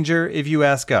changer if you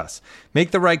ask us. Make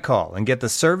the right call and get the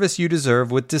service you deserve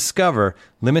with Discover.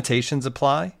 Limitations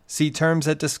apply. See terms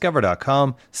at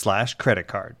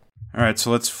discover.com/creditcard. All right, so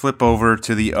let's flip over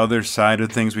to the other side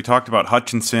of things. We talked about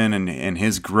Hutchinson and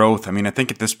his growth. I mean, I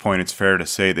think at this point it's fair to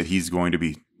say that he's going to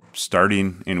be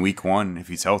starting in week 1 if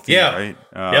he's healthy, right?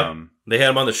 Yep. They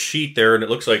had him on the sheet there, and it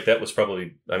looks like that was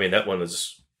probably, that one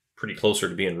was pretty closer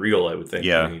to being real, I would think,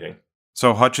 than anything.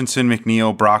 So Hutchinson,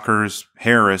 McNeil, Brockers,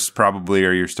 Harris probably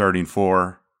are your starting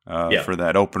 4 for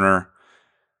that opener.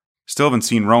 Still haven't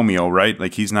seen Romeo, right?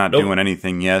 Like he's not doing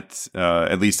anything yet,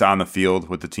 at least on the field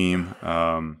with the team.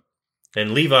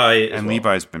 And Levi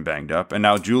Levi's been banged up, and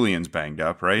now Julian's banged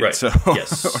up, right? Right. So,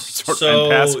 yes.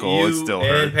 And Pascal is still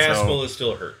hurt. And Pascal is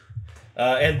still hurt.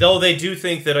 And though they do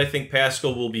think that I think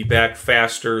Pascal will be back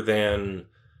faster than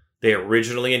they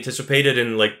originally anticipated,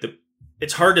 and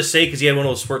it's hard to say because he had one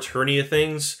of those sports hernia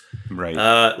things, right?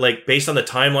 Based on the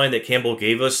timeline that Campbell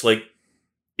gave us, it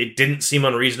didn't seem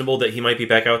unreasonable that he might be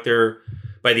back out there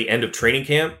by the end of training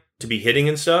camp to be hitting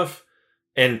and stuff.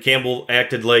 And Campbell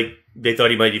acted like they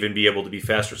thought he might even be able to be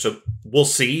faster. So we'll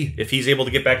see if he's able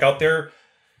to get back out there.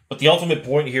 But the ultimate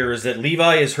point here is that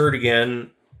Levi is hurt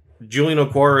again. Julian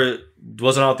Okwara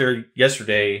wasn't out there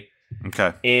yesterday.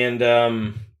 Okay. And,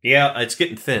 it's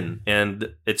getting thin.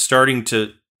 And it's starting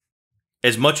to,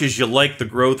 as much as you like the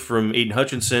growth from Aiden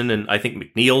Hutchinson, and I think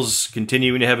McNeil's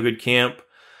continuing to have a good camp,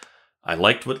 I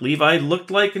liked what Levi looked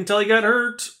like until he got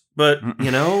hurt. But,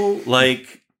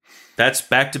 that's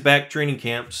back-to-back training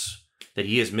camps that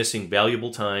he is missing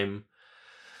valuable time.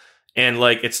 And,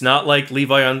 it's not like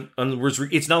Levi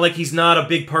it's not like he's not a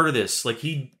big part of this.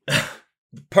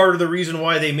 Part of the reason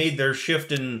why they made their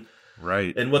shift and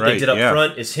what they did up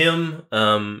front is him.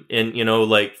 And,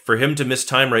 for him to miss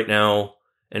time right now,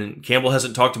 and Campbell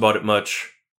hasn't talked about it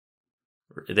much.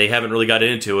 They haven't really got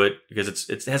into it because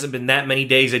it hasn't been that many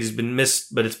days that he's been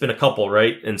missed, but it's been a couple,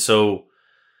 right? And so,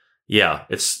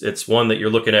 it's one that you're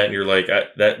looking at and you're like,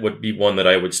 that would be one that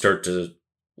I would start to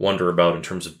wonder about in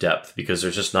terms of depth because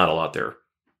there's just not a lot there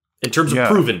in terms of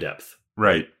proven depth.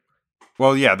 Right.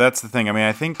 Well, that's the thing. I mean,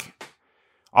 I think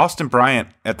Austin Bryant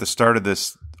at the start of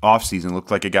this offseason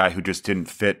looked like a guy who just didn't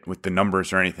fit with the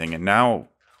numbers or anything. And now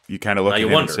you kind of look at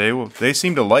him and say, well, they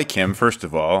seem to like him, first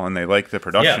of all, and they like the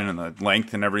production and the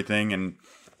length and everything. And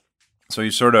so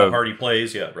you sort of how hard he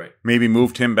plays, maybe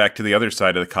moved him back to the other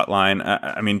side of the cut line.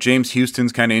 I mean, James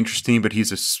Houston's kind of interesting, but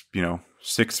he's a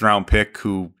 6th round pick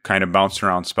who kind of bounced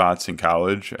around spots in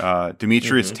college.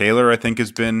 Demetrius Taylor, I think,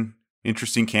 has been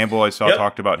interesting. Campbell, I saw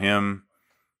talked about him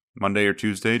Monday or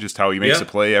Tuesday, just how he makes a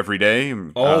play every day.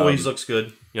 Always looks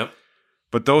good. Yep.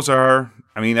 But those are,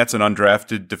 that's an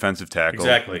undrafted defensive tackle.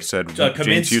 Exactly. Like I said,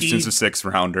 James Houston's a 6th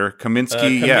rounder.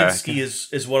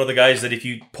 Kaminsky, is one of the guys that if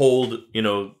you polled,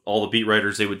 all the beat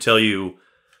writers, they would tell you,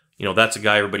 that's a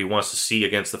guy everybody wants to see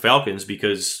against the Falcons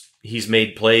because he's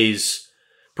made plays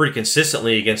pretty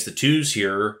consistently against the twos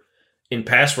here in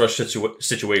pass rush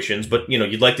situations. But,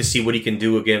 you'd like to see what he can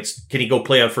do can he go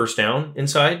play on first down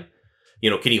inside?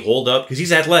 Can he hold up? Because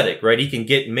he's athletic, right? He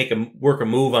can work a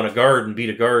move on a guard and beat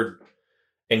a guard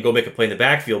and go make a play in the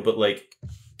backfield. But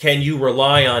can you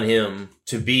rely on him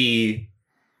to be,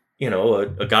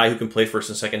 a guy who can play first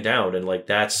and second down? And like,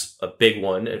 that's a big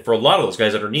one. And for a lot of those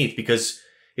guys underneath, because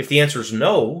if the answer is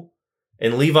no,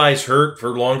 and Levi's hurt for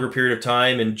a longer period of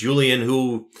time, and Julian,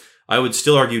 who I would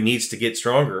still argue needs to get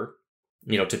stronger,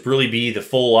 to really be the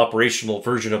full operational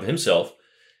version of himself.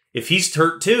 If he's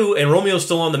hurt too, and Romeo's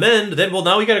still on the mend, then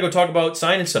now we got to go talk about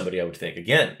signing somebody. I would think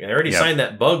again. And I already signed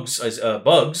that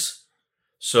Bugs.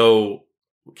 So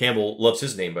Campbell loves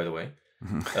his name, by the way.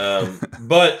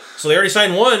 But so they already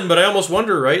signed one. But I almost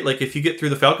wonder, right? Like if you get through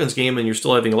the Falcons game and you're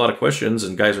still having a lot of questions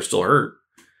and guys are still hurt,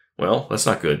 well, that's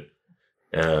not good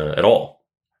at all.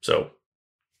 So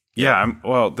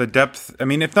the depth. I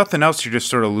mean, if nothing else, you're just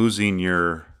sort of losing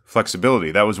your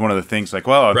flexibility. That was one of the things. Like,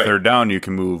 well, on third down, you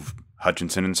can move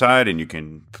Hutchinson inside, and you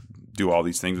can do all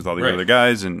these things with all these other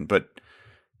guys. But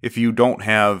if you don't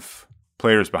have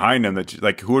players behind him,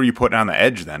 who are you putting on the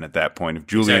edge then at that point? If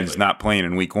Julian's not playing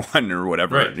in week 1 or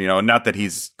whatever, not that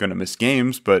he's going to miss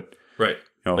games, but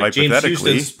hypothetically, James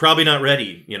Houston's probably not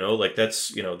ready. That's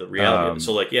the reality of it.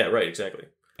 So exactly.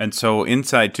 And so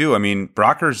inside too, I mean,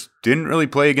 Brockers didn't really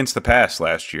play against the pass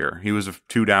last year. He was a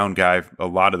 2-down guy a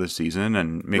lot of the season,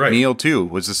 and McNeil too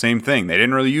was the same thing. They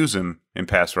didn't really use him in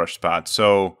pass rush spots.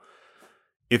 So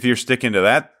if you're sticking to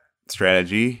that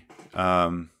strategy,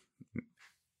 I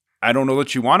don't know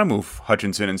that you want to move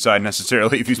Hutchinson inside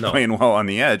necessarily if he's playing well on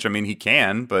the edge. I mean, he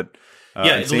can, but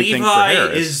Levi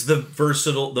is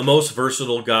the most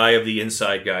versatile guy of the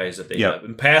inside guys that they have.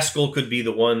 And Pascal could be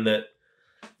the one that,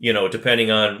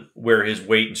 depending on where his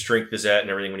weight and strength is at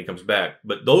and everything when he comes back.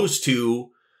 But those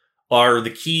two are the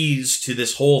keys to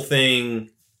this whole thing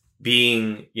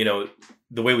being,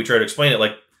 the way we try to explain it.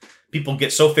 Like, people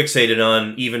get so fixated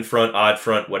on even front, odd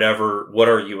front, whatever. What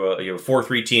are you? Are you a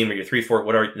 4-3 team? Or you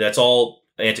 3-4? That's all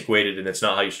antiquated, and that's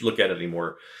not how you should look at it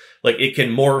anymore. Like, it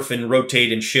can morph and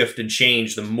rotate and shift and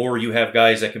change the more you have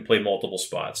guys that can play multiple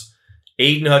spots.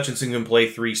 Aiden Hutchinson can play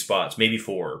 3 spots, maybe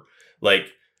 4. Like,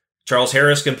 Charles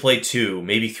Harris can play 2,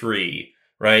 maybe 3,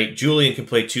 right? Julian can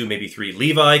play 2, maybe 3.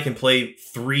 Levi can play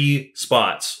 3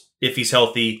 spots if he's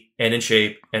healthy and in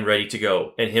shape and ready to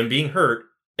go. And him being hurt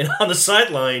and on the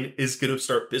sideline is going to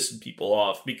start pissing people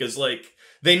off because, like,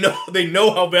 they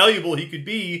know how valuable he could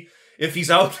be if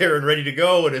he's out there and ready to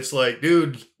go. And it's like,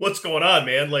 dude, what's going on,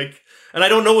 man? Like, and I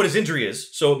don't know what his injury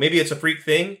is. So maybe it's a freak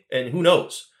thing and who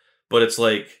knows? But it's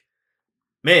like,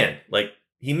 man, like,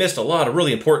 he missed a lot of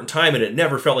really important time, and it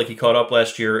never felt like he caught up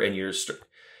last year.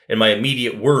 And my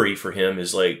immediate worry for him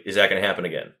is like, is that going to happen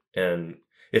again? And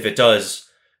if it does,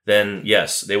 then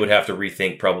yes, they would have to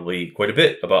rethink probably quite a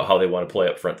bit about how they want to play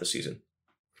up front this season.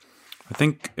 I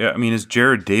think, is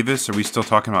Jared Davis, are we still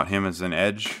talking about him as an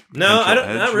edge? No,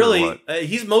 not really.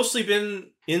 He's mostly been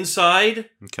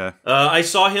inside. Okay. I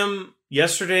saw him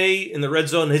yesterday in the red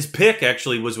zone. His pick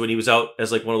actually was when he was out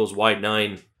as like one of those wide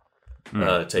 9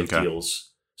 type deals.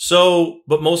 So,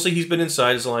 but mostly he's been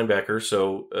inside as a linebacker.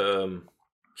 So,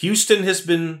 Houston has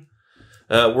been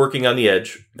working on the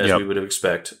edge, as we would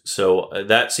expect. So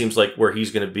that seems like where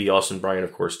he's going to be. Austin Bryant,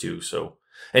 of course, too. So,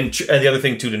 and the other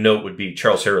thing too to note would be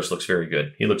Charles Harris looks very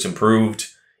good. He looks improved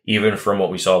even from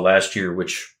what we saw last year,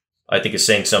 which I think is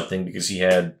saying something because he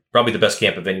had probably the best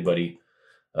camp of anybody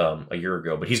a year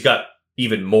ago. But he's got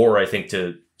even more, I think,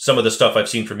 to some of the stuff I've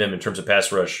seen from him in terms of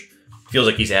pass rush. Feels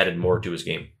like he's added more to his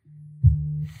game.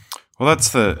 Well,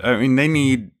 they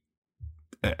need.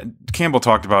 Campbell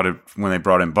talked about it when they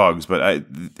brought in Bugs, but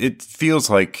it feels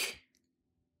like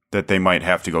that they might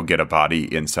have to go get a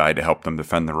body inside to help them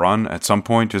defend the run at some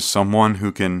point. Just someone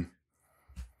who can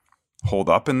hold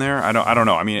up in there. I don't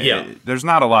know. I mean, there's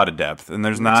not a lot of depth, and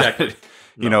there's not.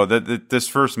 Exactly. This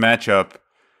first matchup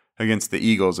against the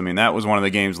Eagles. I mean, that was one of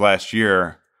the games last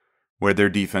year where their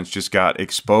defense just got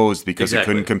exposed because it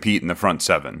couldn't compete in the front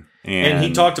 7. And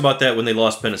he talked about that when they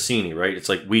lost Penasini, right? It's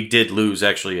like we did lose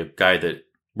actually a guy that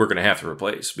we're going to have to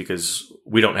replace because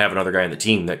we don't have another guy on the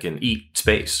team that can eat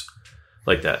space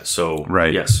like that. So,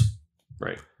 yes.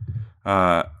 Right.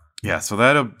 So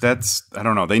that's I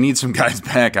don't know. They need some guys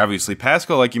back, obviously.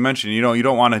 Pascal, like you mentioned, you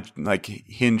don't want to like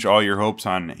hinge all your hopes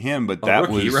on him, but that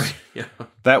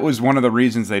was one of the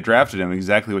reasons they drafted him,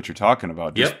 exactly what you're talking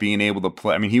about. Just being able to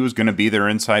play. I mean, he was going to be their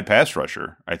inside pass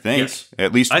rusher, I think. Yes.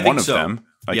 At least one of them.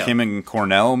 Like him and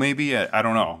Cornell, maybe. I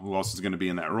don't know who else is going to be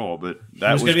in that role, but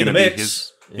that was going to be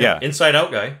his inside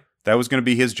out guy. That was going to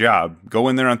be his job. Go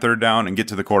in there on third down and get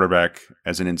to the quarterback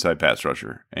as an inside pass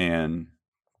rusher. And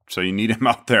so you need him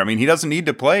out there. I mean, he doesn't need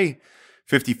to play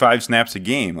 55 snaps a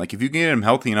game. Like, if you get him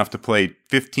healthy enough to play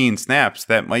 15 snaps,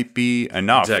 that might be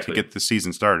enough to get the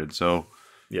season started. So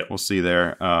we'll see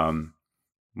there.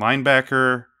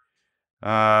 Linebacker,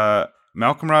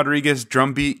 Malcolm Rodriguez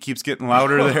drum beat keeps getting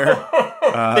louder there.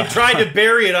 They tried to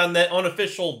bury it on that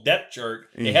unofficial depth chart.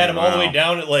 They had him all the way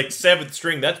down at like 7th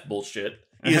string. That's bullshit.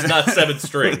 He is not 7th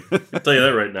string. I'll tell you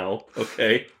that right now.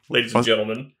 Okay, ladies and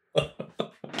gentlemen.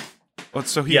 Well,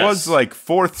 so he was like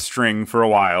 4th string for a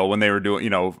while when they were doing,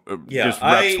 just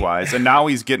reps wise, and now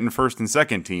he's getting 1st and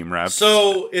 2nd team reps.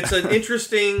 So it's an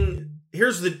interesting.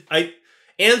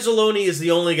 Anzalone is the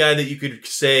only guy that you could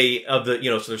say of the,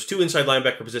 so there's 2 inside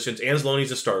linebacker positions. Anzalone's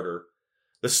a starter.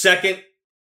 The second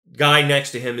guy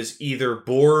next to him is either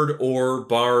Board or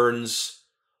Barnes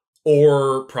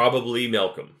or probably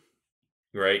Malcolm,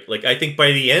 right? Like, I think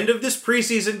by the end of this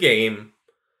preseason game,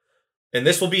 and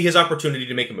this will be his opportunity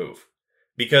to make a move,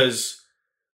 because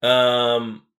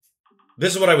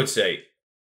this is what I would say.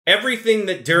 Everything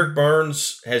that Derek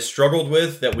Barnes has struggled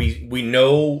with that we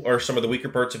know are some of the weaker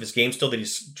parts of his game still that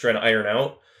he's trying to iron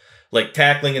out, like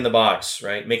tackling in the box,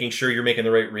 right? Making sure you're making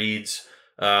the right reads,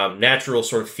 natural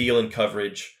sort of feel and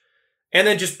coverage, and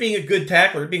then just being a good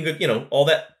tackler, being good, all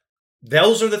that.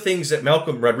 Those are the things that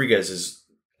Malcolm Rodriguez is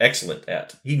excellent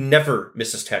at. He never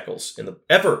misses tackles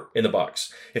ever in the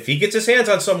box. If he gets his hands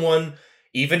on someone,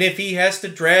 even if he has to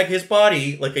drag his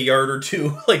body like a yard or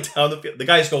two, like down the field, the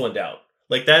guy's going down.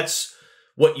 Like, that's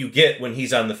what you get when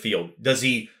he's on the field. Does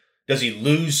he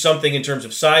lose something in terms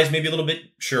of size? Maybe a little bit,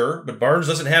 sure. But Barnes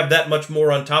doesn't have that much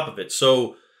more on top of it.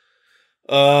 So,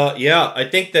 I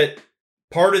think that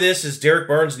part of this is Derek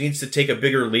Barnes needs to take a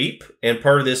bigger leap. And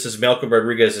part of this is Malcolm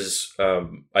Rodriguez is,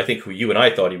 I think, who you and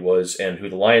I thought he was and who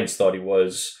the Lions thought he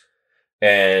was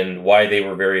and why they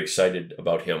were very excited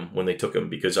about him when they took him.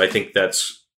 Because I think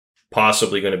that's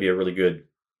possibly going to be a really good,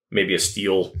 maybe a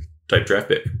steal type draft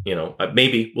pick,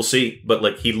 maybe we'll see, but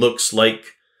like he looks like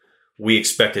we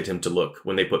expected him to look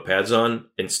when they put pads on.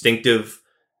 Instinctive,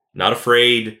 not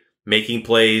afraid, making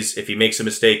plays. If he makes a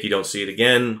mistake, you don't see it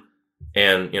again,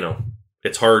 and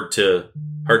it's hard to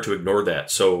ignore that.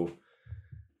 So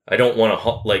I don't want to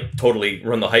like totally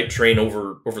run the hype train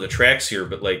over the tracks here,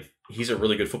 but like he's a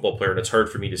really good football player, and it's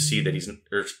hard for me to see that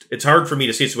it's hard for me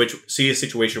to see a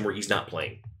situation where he's not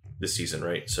playing this season,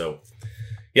 right? So.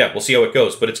 Yeah, we'll see how it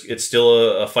goes, but it's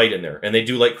still a fight in there. And they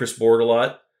do like Chris Board a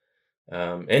lot.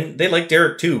 And they like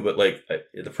Derek too, but like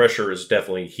the pressure is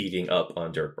definitely heating up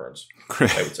on Derek Barnes,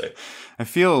 I would say. I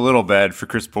feel a little bad for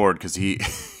Chris Board because he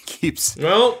keeps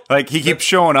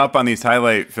showing up on these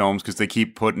highlight films because they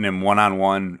keep putting him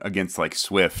one-on-one against like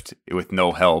Swift with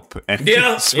no help. And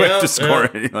Swift to score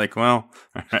it. You're like, well,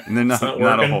 all right. And then not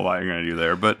a whole lot you're going to do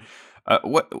there. But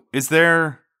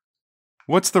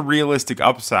what's the realistic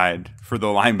upside for the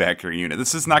linebacker unit?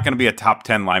 This is not going to be a top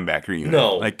 10 linebacker unit.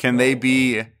 No. Like, can they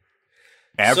be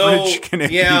average? Can it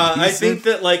be decent? I think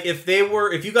that like if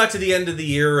you got to the end of the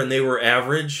year and they were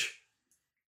average,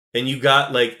 and you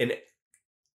got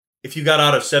if you got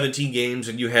out of 17 games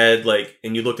and you had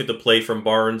and you looked at the play from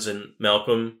Barnes and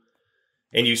Malcolm,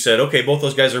 and you said, okay, both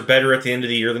those guys are better at the end of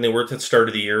the year than they were at the start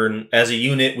of the year, and as a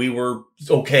unit, we were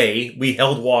okay. We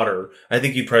held water. I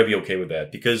think you'd probably be okay with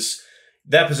that because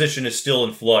that position is still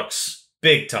in flux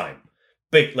big time.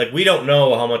 We don't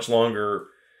know how much longer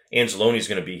Anzalone is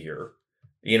going to be here.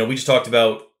 We just talked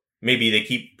about maybe they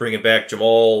keep bringing back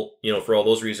Jamal, for all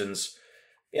those reasons.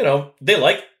 They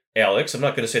like Alex. I'm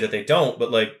not going to say that they don't,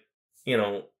 but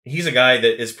he's a guy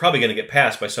that is probably going to get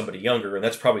passed by somebody younger, and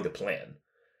that's probably the plan.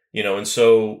 And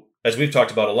so, as we've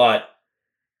talked about a lot,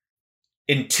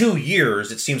 in 2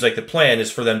 years, it seems like the plan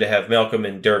is for them to have Malcolm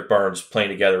and Derek Barnes playing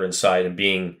together inside and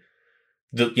being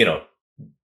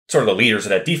sort of the leaders of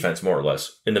that defense, more or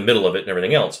less, in the middle of it and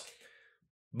everything else.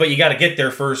 But you got to get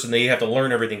there first, and they have to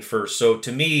learn everything first. So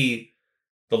to me,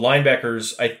 the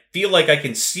linebackers, I feel like I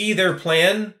can see their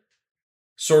plan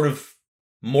sort of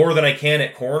more than I can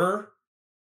at corner.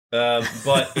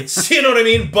 But it's, what I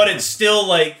mean? But it's still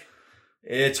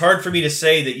it's hard for me to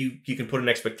say that you can put an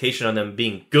expectation on them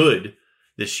being good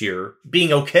this year.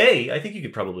 Being okay, I think you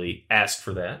could probably ask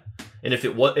for that. And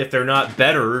if they're not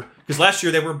better, because last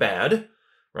year they were bad,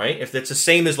 right? If it's the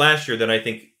same as last year, then I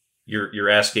think you're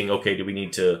asking, okay,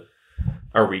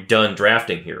 are we done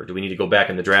drafting here? Do we need to go back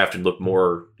in the draft and look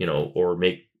more, or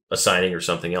make a signing or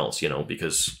something else,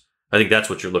 because I think that's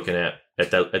what you're looking at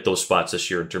those spots this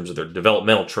year in terms of their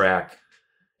developmental track,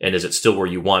 and is it still where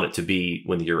you want it to be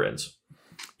when the year ends?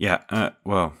 Yeah,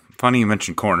 well, funny you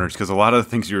mentioned corners because a lot of the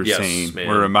things you were saying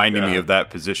were reminding me of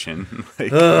that position. It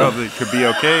could be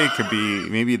okay. It could be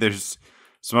maybe there's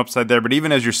some upside there. But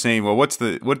even as you're saying, well, what's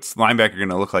linebacker going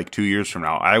to look like 2 years from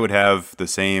now? I would have the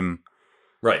same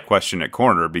question at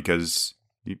corner because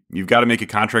you've got to make a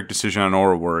contract decision on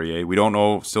Oruwariye. We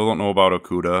still don't know about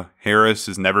Okudah. Harris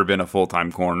has never been a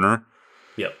full-time corner.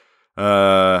 Yep.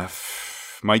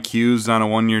 Mike Hughes on a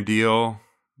 1-year deal.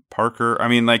 Parker. I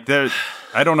mean, like,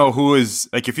 I don't know who is,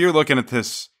 like, if you're looking at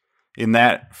this in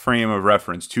that frame of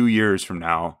reference 2 years from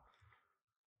now,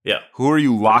 who are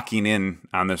you locking in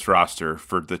on this roster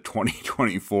for the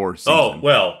 2024 season? Oh,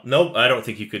 well, no, I don't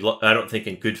think you could. I don't think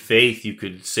in good faith you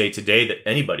could say today that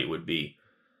anybody would be.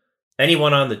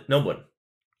 Anyone on the, no one.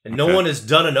 And no one has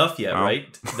done enough yet,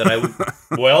 right? That I would,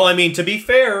 well, I mean, to be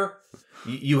fair,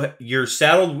 you're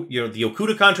saddled, the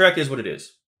Okudah contract is what it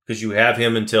is. Because you have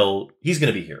him until he's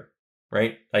going to be here,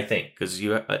 right? I think. Because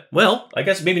I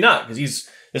guess maybe not. Because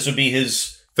this would be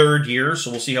his 3rd year, so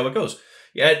we'll see how it goes.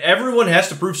 Yeah, everyone has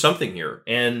to prove something here.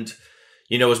 And,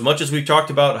 as much as we've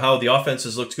talked about how the offense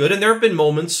has looked good, and there have been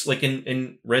moments, like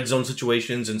in red zone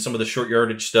situations and some of the short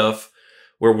yardage stuff,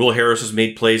 where Will Harris has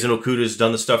made plays and Okudah has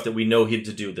done the stuff that we know he had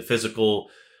to do, the physical,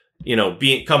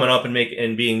 being coming up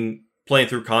and playing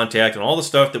through contact and all the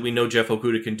stuff that we know Jeff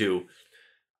Okudah can do.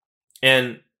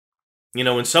 And,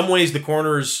 in some ways, the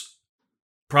corners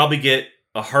probably get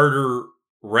a harder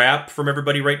rap from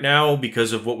everybody right now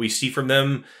because of what we see from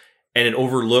them. And it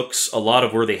overlooks a lot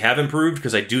of where they have improved,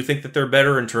 because I do think that they're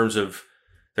better in terms of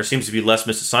there seems to be less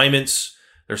missed assignments.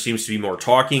 There seems to be more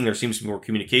talking. There seems to be more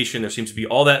communication. There seems to be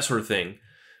all that sort of thing.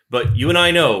 But you and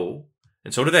I know,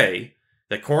 and so do they,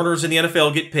 that corners in the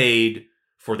NFL get paid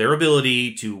for their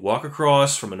ability to walk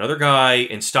across from another guy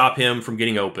and stop him from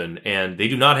getting open. And they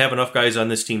do not have enough guys on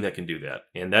this team that can do that.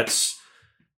 And that's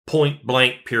point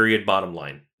blank, period, bottom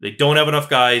line. They don't have enough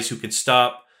guys who can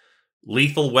stop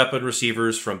lethal weapon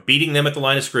receivers from beating them at the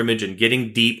line of scrimmage and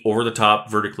getting deep over the top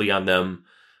vertically on them.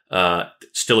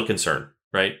 Still a concern,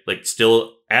 right? Like,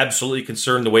 still absolutely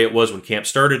concerned the way it was when camp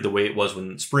started, the way it was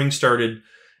when spring started,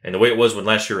 and the way it was when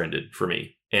last year ended for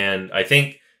me. And I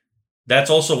think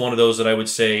that's also one of those that I would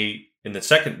say in the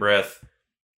second breath,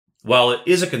 while it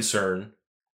is a concern,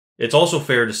 it's also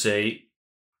fair to say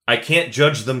I can't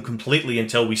judge them completely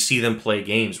until we see them play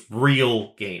games,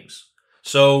 real games.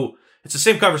 So it's the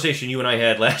same conversation you and I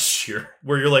had last year,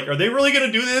 where you're like, are they really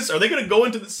going to do this? Are they going to go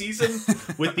into the season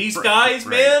with these guys,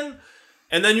 man?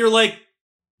 And then you're like,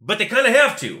 but they kind of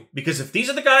have to, because if these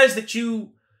are the guys that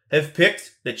you have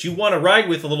picked, that you want to ride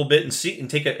with a little bit and see and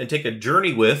take a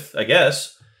journey with, I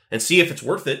guess, and see if it's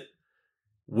worth it,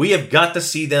 we have got to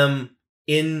see them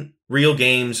in real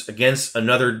games against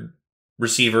another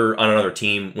receiver on another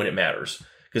team when it matters,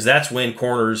 because that's when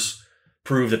corners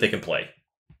prove that they can play.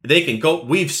 They can go.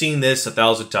 We've seen this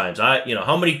 1,000 times.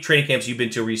 How many training camps you've been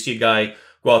to where you see a guy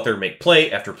go out there and make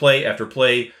play after play after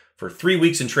play for 3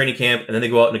 weeks in training camp, and then they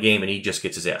go out in a game and he just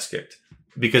gets his ass kicked,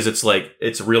 because it's like,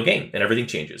 it's a real game and everything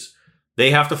changes. They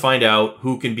have to find out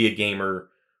who can be a gamer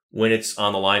when it's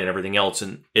on the line and everything else.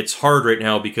 And it's hard right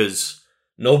now because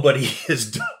nobody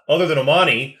is, other than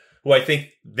Amani, who I think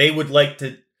they would like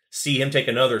to see him take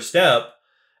another step.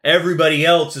 Everybody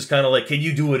else is kind of like, can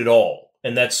you do it at all?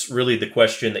 And that's really the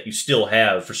question that you still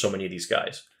have for so many of these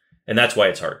guys. And that's why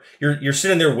it's hard. You're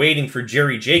sitting there waiting for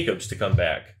Jerry Jacobs to come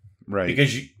back. Right.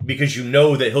 Because you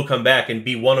know that he'll come back and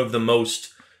be one of the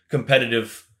most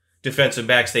competitive defensive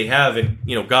backs they have. And,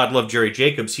 God love Jerry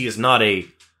Jacobs. He is not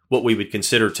what we would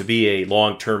consider to be a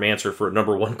long-term answer for a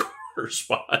number one corner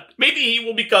spot. Maybe he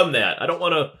will become that. I don't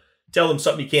want to tell him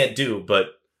something he can't do, but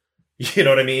you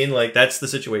know what I mean? Like, that's the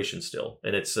situation still.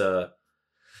 And it's,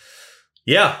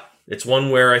 it's one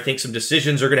where I think some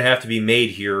decisions are going to have to be made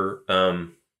here.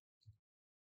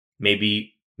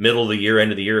 Maybe middle of the year,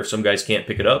 end of the year, if some guys can't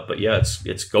pick it up. But yeah,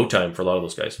 it's go time for a lot of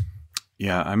those guys.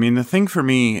 Yeah, I mean, the thing for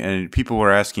me, and people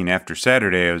were asking after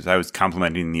Saturday, I was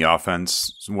complimenting the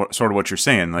offense, sort of what you're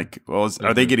saying. Like, well,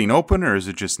 are they getting open, or is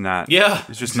it just not? Yeah,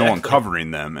 it's just no one covering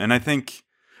them. And I think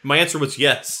my answer was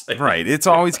yes. Right. It's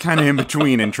always kind of in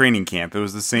between in training camp. It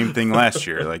was the same thing last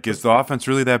year. Like, is the offense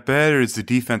really that bad, or is the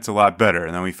defense a lot better?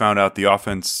 And then we found out the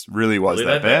offense really was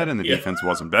that bad, and the defense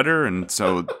wasn't better. And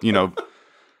so,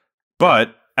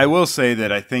 but I will say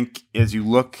that I think as you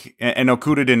look, and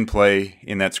Okudah didn't play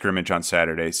in that scrimmage on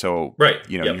Saturday, so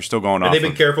you're still going off. And they've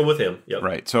been careful with him. Yep.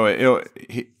 Right. So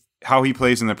how he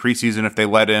plays in the preseason, if they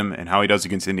let him, and how he does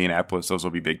against Indianapolis, those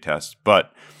will be big tests.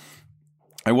 But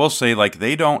I will say, like,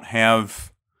 they don't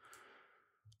have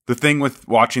the thing with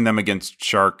watching them against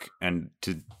Shark and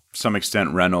to some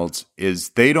extent Reynolds is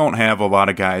they don't have a lot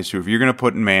of guys who, if you're going to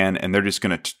put in man and they're just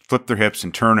going to flip their hips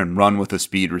and turn and run with a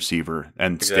speed receiver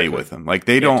and stay with them. Like,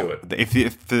 they don't, if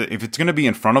it's going to be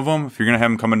in front of them, if you're going to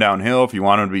have them coming downhill, if you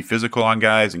want them to be physical on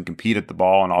guys and compete at the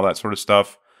ball and all that sort of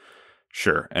stuff,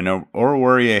 sure. And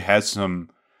Oruwariye has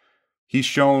he's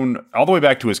shown all the way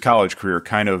back to his college career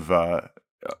kind of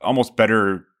almost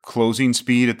better closing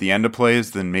speed at the end of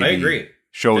plays than maybe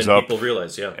shows up people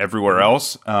realize, everywhere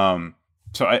else.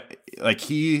 So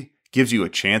he gives you a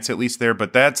chance at least there,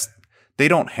 but they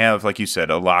don't have, like you said,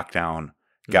 a lockdown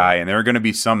guy, and there are going to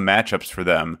be some matchups for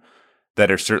them that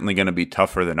are certainly going to be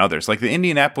tougher than others. Like the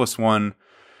Indianapolis one,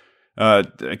 I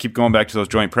keep going back to those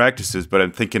joint practices, but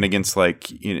I'm thinking against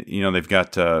they've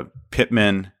got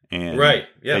Pittman and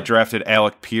they drafted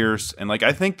Alec Pierce, and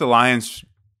I think the Lions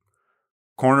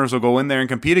corners will go in there and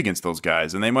compete against those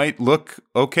guys, and they might look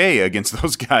okay against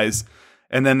those guys.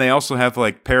 And then they also have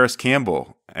Paris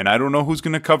Campbell, and I don't know who's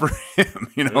going to cover him.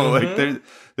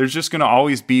 There's just going to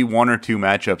always be one or two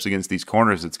matchups against these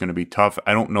corners. It's going to be tough.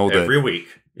 I don't know that every week.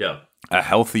 Yeah, a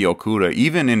healthy Okudah,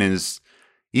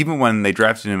 even when they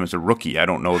drafted him as a rookie, I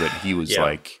don't know that he was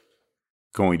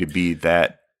going to be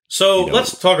that. So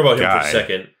let's talk about him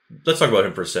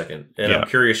for a second. And I'm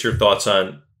curious your thoughts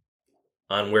on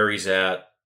where he's at,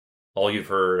 all you've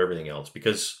heard, everything else,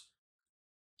 because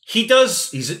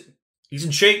he's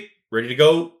in shape, ready to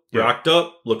go, rocked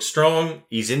up, looks strong.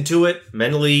 He's into it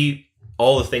mentally,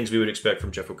 all the things we would expect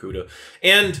from Jeff Okudah.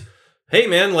 And hey,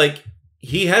 man,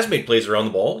 he has made plays around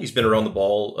the ball. He's been around the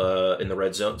ball in the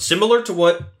red zone, similar to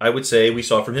what I would say we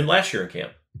saw from him last year in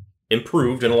camp.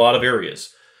 Improved in a lot of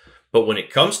areas. But when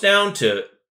it comes down to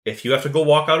if you have to go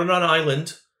walk out on an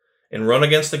island and run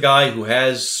against a guy who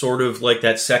has sort of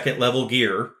that second level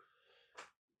gear,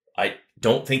 I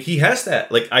don't think he has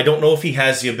that. I don't know if he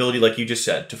has the ability, like you just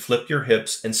said, to flip your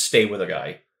hips and stay with a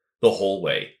guy the whole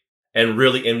way. And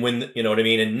really, and when, you know what I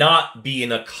mean? And not be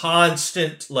in a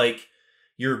constant,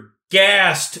 you're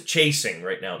gassed chasing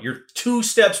right now. You're 2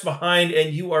 steps behind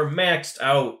and you are maxed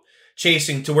out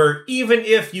chasing to where even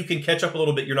if you can catch up a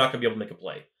little bit, you're not going to be able to make a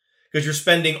play. Because you're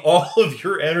spending all of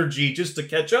your energy just to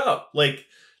catch up.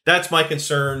 That's my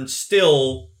concern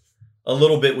still a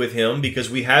little bit with him, because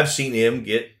we have seen him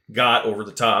got over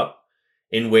the top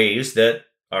in ways that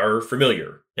are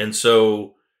familiar. And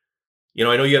so, I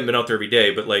know you haven't been out there every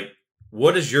day, but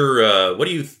what is your what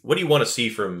do you want to see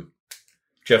from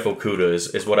Jeff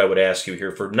Okudah is what I would ask you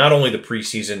here for not only the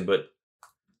preseason, but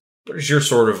what is your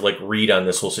sort of read on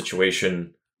this whole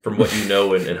situation from what you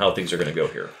know and how things are going to go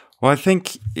here? Well, I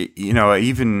think,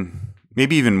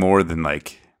 maybe even more than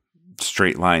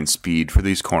straight line speed for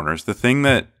these corners, the thing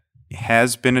that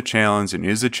has been a challenge and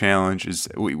is a challenge is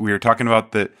we were talking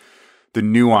about the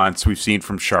nuance we've seen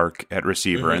from Shark at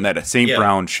receiver and that St.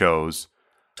 Brown shows.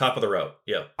 Top of the route,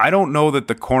 yeah. I don't know that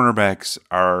the cornerbacks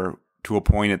are to a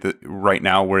point right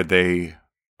now where they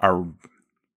are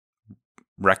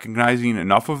recognizing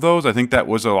enough of those. I think that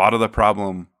was a lot of the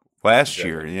problem last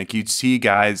year. You'd see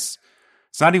guys,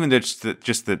 it's not even just that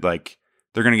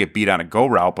they're going to get beat on a go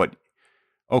route, but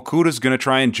Okudah's going to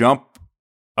try and jump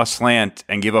a slant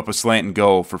and give up a slant and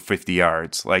go for 50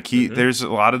 yards. There's a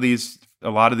lot of these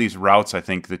routes I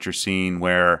think that you're seeing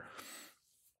where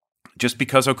just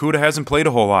because Okudah hasn't played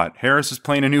a whole lot, Harris is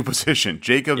playing a new position.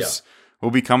 Jacobs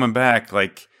will be coming back.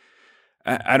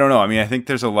 I don't know. I mean, I think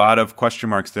there's a lot of question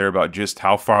marks there about just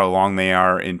how far along they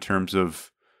are in terms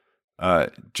of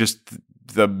just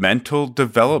the mental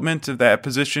development of that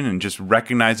position and just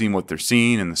recognizing what they're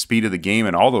seeing and the speed of the game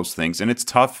and all those things. And it's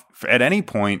tough. At any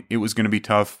point, it was going to be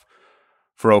tough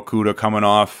for Okudah coming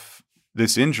off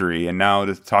this injury. And now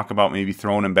to talk about maybe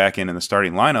throwing him back in the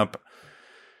starting lineup,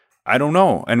 I don't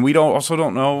know. And we also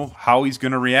don't know how he's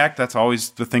going to react. That's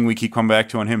always the thing we keep coming back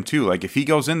to on him too. If he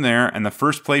goes in there and the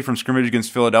first play from scrimmage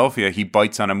against Philadelphia, he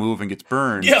bites on a move and gets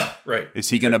burned. Yeah, right. Is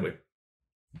he going to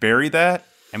bury that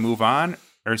and move on?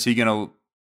 Or is he going to...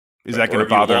 Is that going to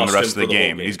bother him the rest of the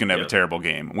game? He's going to have a terrible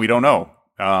game. We don't know.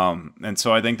 And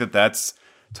so I think that's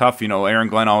tough. Aaron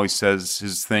Glenn always says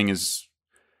his thing is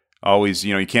always,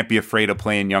 you can't be afraid of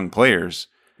playing young players.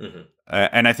 Mm-hmm.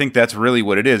 And I think that's really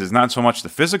what it is. It's not so much the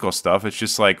physical stuff. It's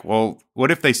just well, what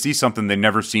if they see something they've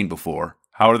never seen before?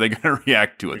 How are they going to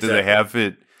react to it? Exactly. Do they have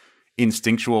an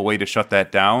instinctual way to shut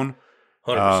that down?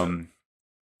 100%.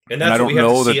 And I don't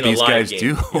know that these guys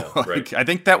do. Yeah, right. I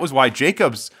think that was why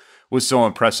Jacobs was so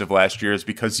impressive last year, is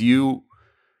because you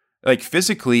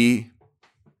physically,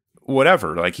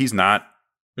 whatever, he's not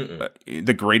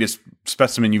the greatest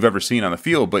specimen you've ever seen on the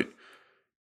field, but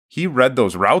he read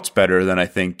those routes better than I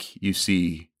think you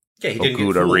see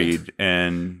Okudah read,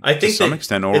 and I think to some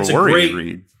extent Oruwariye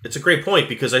read. It's a great point,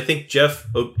 because I think Jeff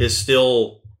is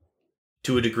still,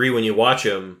 to a degree, when you watch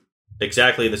him,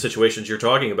 exactly in the situations you're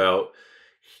talking about.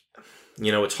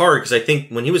 It's hard because I think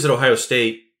when he was at Ohio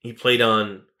State, he played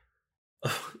on,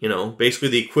 basically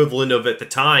the equivalent of, at the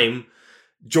time,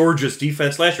 Georgia's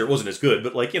defense last year. It wasn't as good,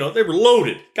 but they were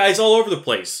loaded. Guys all over the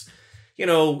place.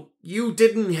 You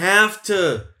didn't have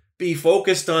to be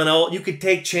focused on all. You could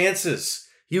take chances.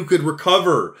 You could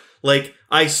recover.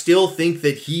 I still think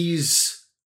that he's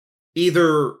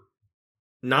either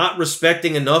not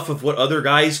respecting enough of what other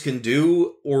guys can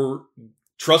do or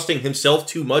trusting himself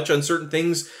too much on certain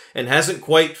things and hasn't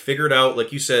quite figured out,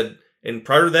 like you said, and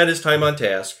prior to that, his time on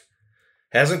task,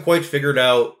 hasn't quite figured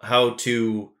out how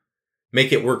to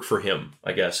make it work for him,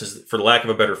 I guess, is for the lack of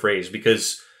a better phrase,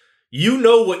 because you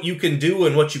know what you can do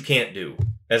and what you can't do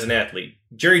as an athlete.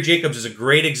 Jerry Jacobs is a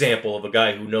great example of a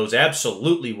guy who knows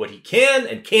absolutely what he can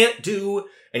and can't do,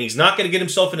 and he's not going to get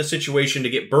himself in a situation to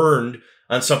get burned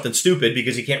on something stupid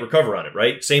because he can't recover on it,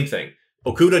 right? Same thing.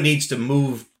 Okudah needs to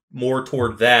move more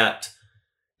toward that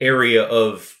area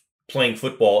of playing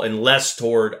football and less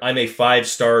toward, I'm a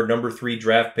 5-star, number 3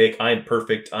 draft pick, I'm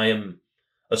perfect, I am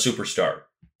a superstar.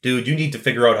 Dude, you need to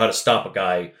figure out how to stop a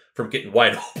guy from getting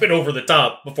wide open over the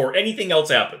top before anything else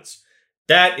happens.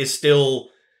 That is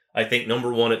still, I think,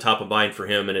 number one at top of mind for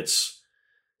him, and it's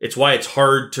why it's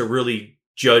hard to really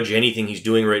judge anything he's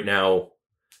doing right now,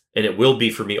 and it will be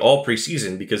for me all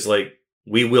preseason, because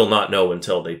we will not know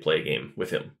until they play a game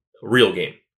with him, a real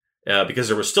game, because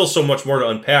there was still so much more to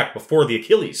unpack before the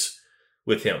Achilles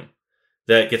with him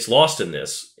that gets lost in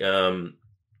this.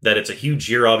 That it's a huge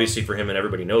year, obviously, for him, and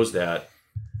everybody knows that.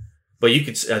 But you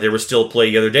could, there was still a play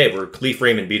the other day where Khalif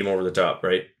Raymond beat him over the top,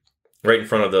 right in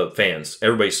front of the fans.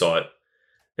 Everybody saw it,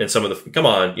 and some of the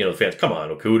the fans, come on,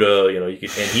 Okudah, you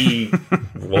could, and he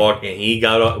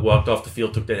walked off the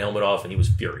field, took that helmet off, and he was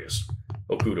furious.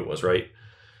 Okudah was, right,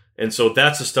 and so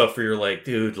that's the stuff where you're like,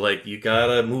 dude, you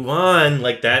gotta move on.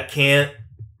 That can't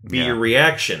be your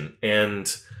reaction,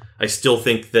 and I still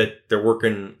think that they're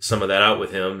working some of that out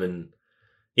with him, and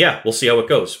yeah, we'll see how it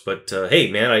goes. But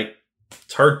hey, man,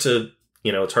 it's hard to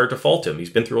fault him. He's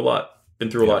been through a lot. A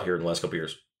lot here in the last couple of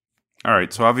years. All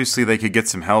right, so obviously they could get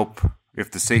some help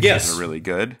if the safeties are really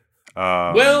good.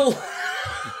 Well,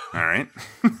 all right.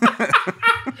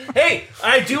 Hey,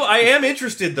 I am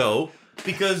interested though,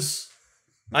 because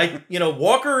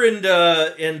Walker and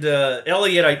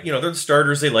Elliott, they're the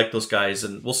starters. They like those guys,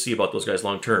 and we'll see about those guys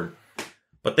long term.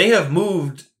 But they have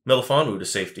moved Melifonwu to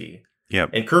safety. Yep.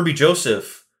 And Kirby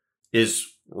Joseph is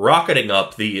rocketing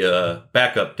up the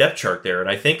backup depth chart there. And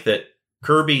I think that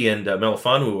Kirby and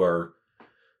Melifonwu are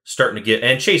starting to get...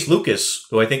 And Chase Lucas,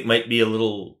 who I think might be a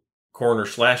little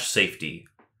corner/safety.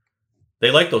 They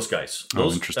like those guys.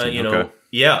 Interesting. Okay.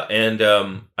 Yeah, and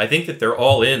I think that they're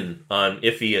all in on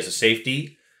Iffy as a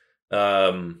safety.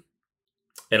 And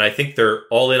I think they're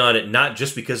all in on it not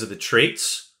just because of the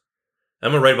traits. I'm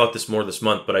going to write about this more this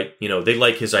month, but they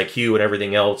like his IQ and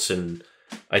everything else, and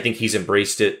I think he's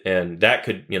embraced it, and that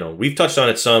could, we've touched on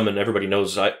it some, and everybody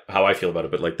knows how I feel about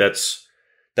it, but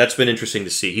that's been interesting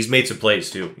to see. He's made some plays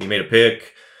too. He made a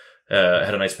pick,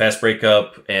 had a nice pass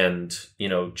breakup, and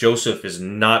Joseph has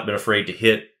not been afraid to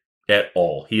hit at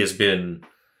all. He has been,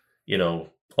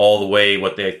 all the way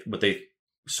what they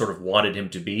sort of wanted him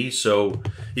to be. So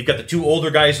you've got the 2 older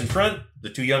guys in front,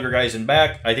 the 2 younger guys in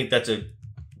back. I think that's a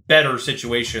better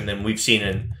situation than we've seen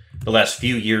in the last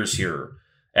few years here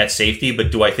at safety. But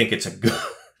do I think it's going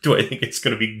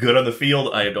to be good on the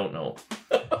field? I don't know.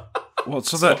 Well,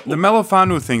 so the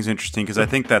Melifonwu thing's interesting, because I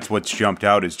think that's what's jumped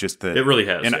out is just that it really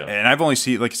has. And I've only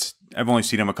seen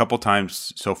him a couple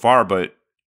times so far, but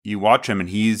you watch him and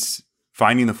he's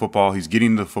finding the football, he's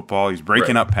getting the football, he's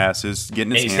breaking up passes,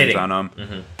 getting his hands on them.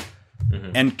 Mm-hmm.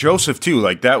 Mm-hmm. And Joseph too,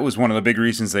 that was one of the big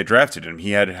reasons they drafted him.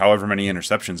 He had however many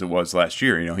interceptions it was last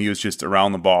year. He was just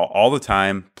around the ball all the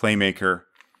time, playmaker.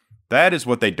 That is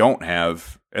what they don't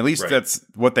have. At least that's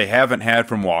what they haven't had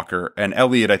from Walker. And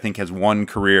Elliott, I think, has 1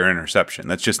 career interception.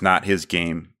 That's just not his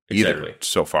game either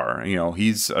so far.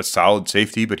 He's a solid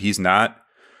safety, but he's not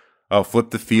a flip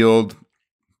the field,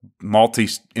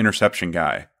 multi-interception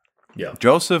guy. Yeah.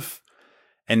 Joseph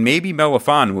and maybe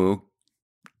Melifonwu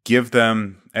give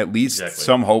them at least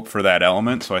some hope for that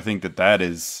element. So I think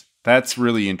that's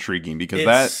really intriguing,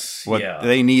 because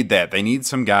they need that. They need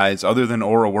some guys other than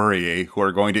Oruwariye who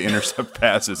are going to intercept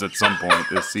passes at some point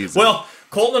this season. Well,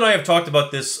 Colton and I have talked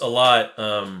about this a lot,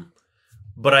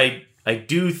 but I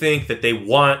do think that they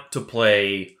want to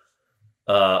play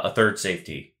a third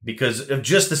safety because of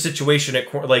just the situation at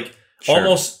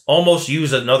almost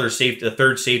use a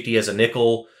third safety as a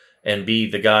nickel and be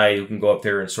the guy who can go up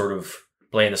there and sort of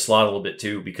play in the slot a little bit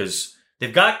too, because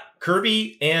they've got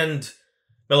Kirby and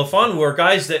Melifonwu are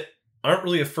guys that aren't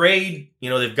really afraid.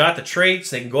 They've got the traits.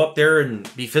 They can go up there and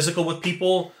be physical with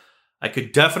people. I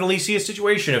could definitely see a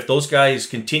situation if those guys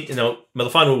continue.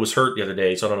 Melifonwu was hurt the other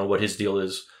day, so I don't know what his deal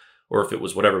is, or if it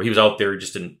was whatever. He was out there, he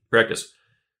just didn't practice.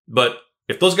 But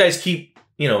if those guys keep,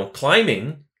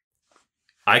 climbing,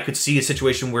 I could see a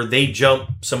situation where they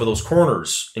jump some of those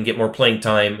corners and get more playing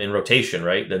time in rotation,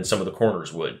 right, than some of the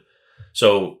corners would.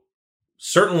 So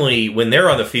certainly when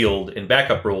they're on the field in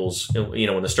backup roles,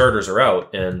 when the starters are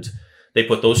out and they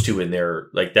put those two in there,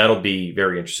 like that'll be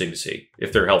very interesting to see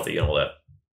if they're healthy and all that.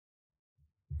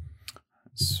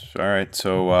 All right.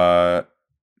 So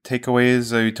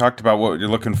takeaways, you talked about what you're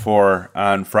looking for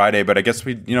on Friday, but I guess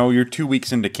you're 2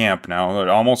 weeks into camp now.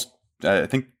 Almost, I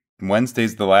think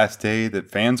Wednesday's the last day that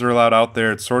fans are allowed out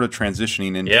there. It's sort of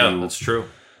transitioning into, yeah, that's true.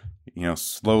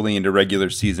 Slowly into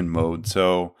regular season mode.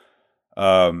 So,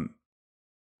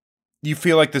 you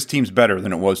feel like this team's better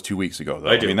than it was 2 weeks ago, though.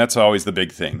 I do. I mean, that's always the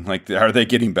big thing. Like, are they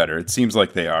getting better? It seems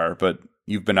like they are, but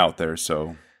you've been out there,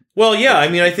 so. Well, yeah. I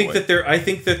mean, I think that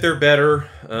they're better.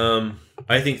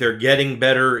 I think they're getting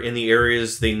better in the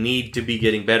areas they need to be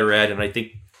getting better at, and I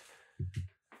think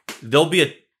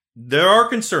there are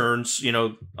concerns.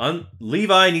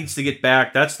 Levi needs to get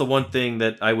back. That's the one thing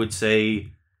that I would say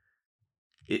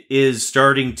is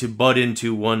starting to butt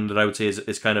into one that I would say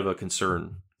is kind of a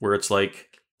concern, where it's like,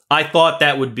 I thought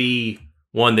that would be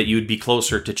one that you'd be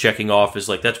closer to checking off as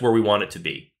like, that's where we want it to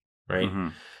be, right? Mm-hmm.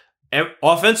 And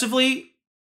offensively,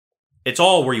 it's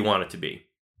all where you want it to be,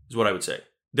 is what I would say.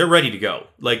 They're ready to go.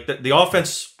 Like, the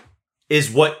offense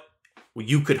is what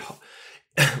you could...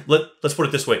 Let's put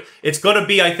it this way. It's going to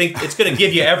be, I think, it's going to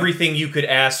give you everything you could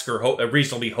ask or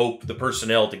reasonably hope the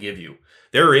personnel to give you.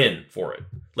 They're in for it.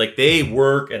 Like, they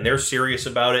work and they're serious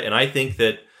about it. And I think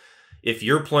that if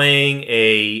you're playing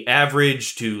a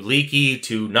average to leaky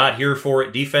to not here for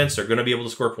it defense, they're going to be able to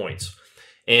score points.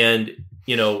 And,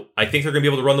 I think they're going to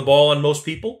be able to run the ball on most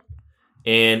people.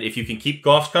 And if you can keep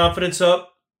Goff's confidence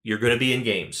up, you're going to be in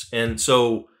games. And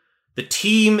so the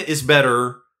team is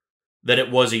better than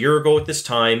it was a year ago at this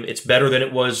time. It's better than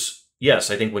it was, yes,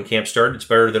 I think when camp started. It's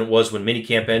better than it was when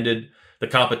minicamp ended. The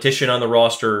competition on the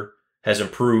roster has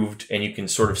improved, and you can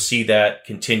sort of see that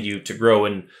continue to grow.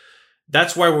 And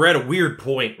that's why we're at a weird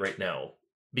point right now,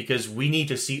 because we need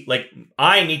to see,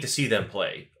 I need to see them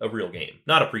play a real game,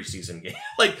 not a preseason game.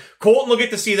 Like, Colton will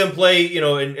get to see them play,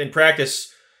 in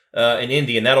practice in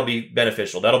Indy, and that'll be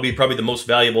beneficial. That'll be probably the most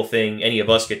valuable thing any of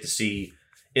us get to see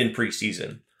in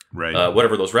preseason, right?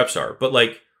 Whatever those reps are. But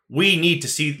we need to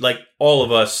see, all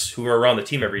of us who are around the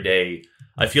team every day.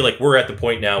 I feel like we're at the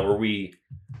point now where we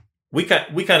kind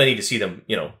of need to see them,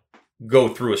 go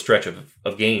through a stretch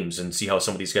of games and see how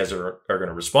some of these guys are going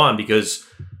to respond, because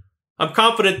I'm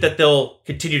confident that they'll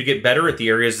continue to get better at the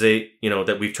areas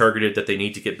that we've targeted that they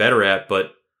need to get better at.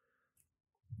 But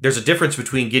there's a difference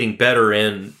between getting better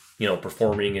and,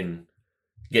 performing and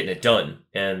getting it done.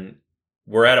 And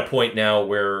we're at a point now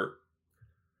where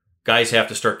guys have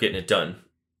to start getting it done,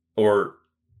 or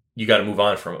you got to move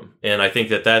on from them. And I think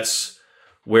that that's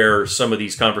where some of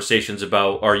these conversations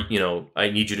about I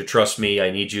need you to trust me,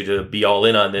 I need you to be all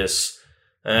in on this.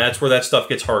 That's where that stuff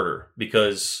gets harder,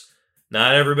 because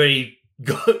not everybody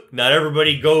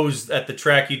goes at the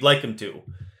track you'd like them to.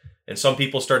 And some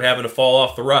people start having to fall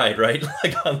off the ride, right?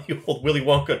 Like on the old Willy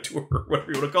Wonka tour,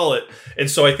 whatever you want to call it. And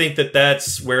so I think that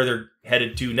that's where they're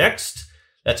headed to next.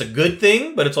 That's a good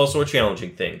thing, but it's also a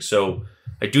challenging thing. So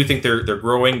I do think they're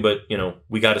growing, but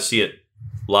we got to see it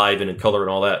live and in color and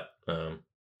all that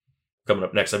coming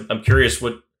up next. I'm curious,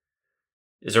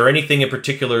 is there anything in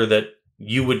particular that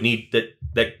you would need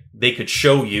that they could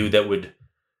show you that would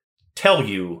tell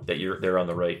you that they're on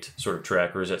the right sort of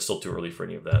track, or is that still too early for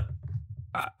any of that?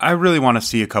 I really want to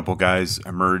see a couple guys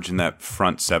emerge in that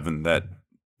front seven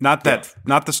not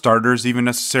the starters even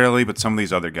necessarily, but some of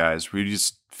these other guys. We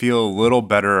just feel a little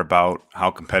better about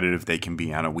how competitive they can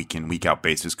be on a week in, week out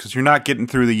basis, because you're not getting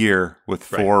through the year with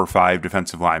 4 or 5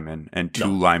 defensive linemen and 2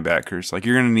 linebackers. Like,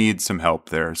 you're going to need some help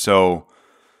there. So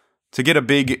to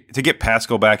get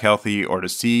Pascal back healthy, or to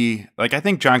see, I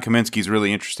think John Kaminsky's a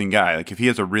really interesting guy. Like, if he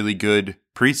has a really good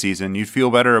preseason, you'd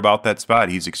feel better about that spot.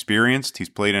 He's experienced. He's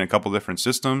played in a couple different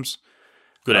systems.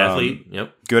 Good athlete.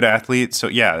 Yep. Good athlete. So,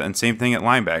 yeah, and same thing at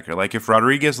linebacker. Like, if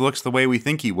Rodriguez looks the way we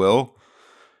think he will,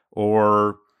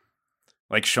 or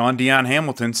Sean Dion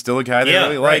Hamilton's still a guy that I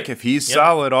really like. If he's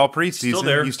solid all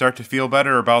preseason, you start to feel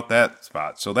better about that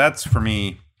spot. So that's, for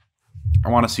me, I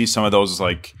want to see some of those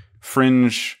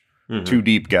fringe, too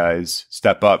deep guys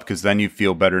step up, because then you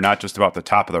feel better, not just about the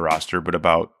top of the roster, but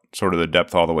about sort of the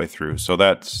depth all the way through. So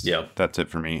that's it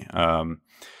for me.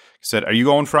 Said, are you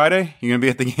going Friday? You going to be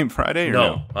at the game Friday? Or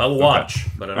no, I'll watch,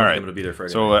 but I don't think I'm going to be there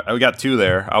Friday. So we got 2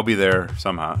 there. I'll be there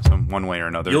somehow, one way or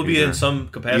another. You'll be in some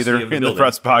capacity, either of the in building. the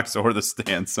press box or the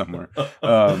stand somewhere.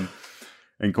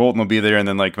 And Colton will be there, and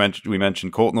then we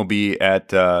mentioned, Colton will be at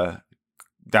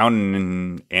down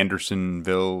in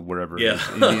Andersonville, wherever. Yeah,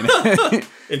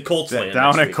 in Colts land.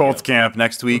 Down at Colts camp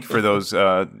next week for those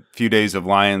few days of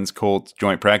Lions Colts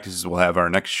joint practices. We'll have our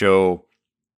next show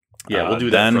Yeah, we'll do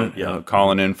that. Ben,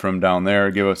 calling in from down there,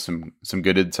 give us some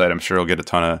good insight. I'm sure we'll get a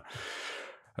ton of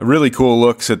really cool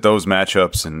looks at those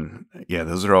matchups. And yeah,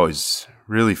 those are always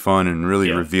really fun and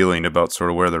really revealing about sort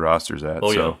of where the roster's at.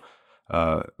 We'll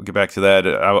get back to that.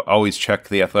 I always check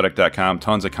theathletic.com.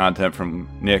 Tons of content from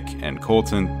Nick and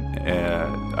Colton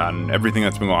on everything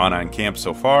that's been going on camp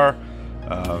so far.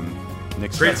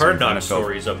 Nick's great Hard Knocks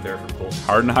stories up there from Colton.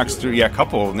 Hard Knocks, a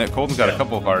couple. Colton's got a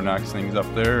couple of Hard Knocks things up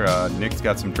there. Nick's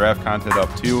got some draft content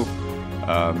up too.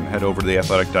 Head over to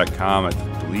theathletic.com. I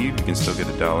believe you can still get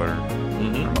 $1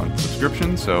 per month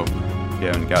subscription. So if you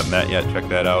haven't gotten that yet, check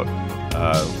that out.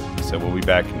 So we'll be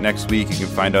back next week. You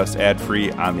can find us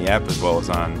ad-free on the app as well as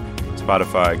on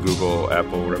Spotify, Google,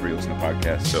 Apple, wherever you listen to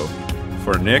podcasts. So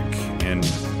for Nick and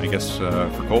I guess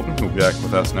for Colton, who'll be back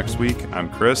with us next week, I'm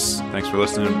Chris. Thanks for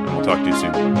listening, and we'll talk to you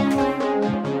soon.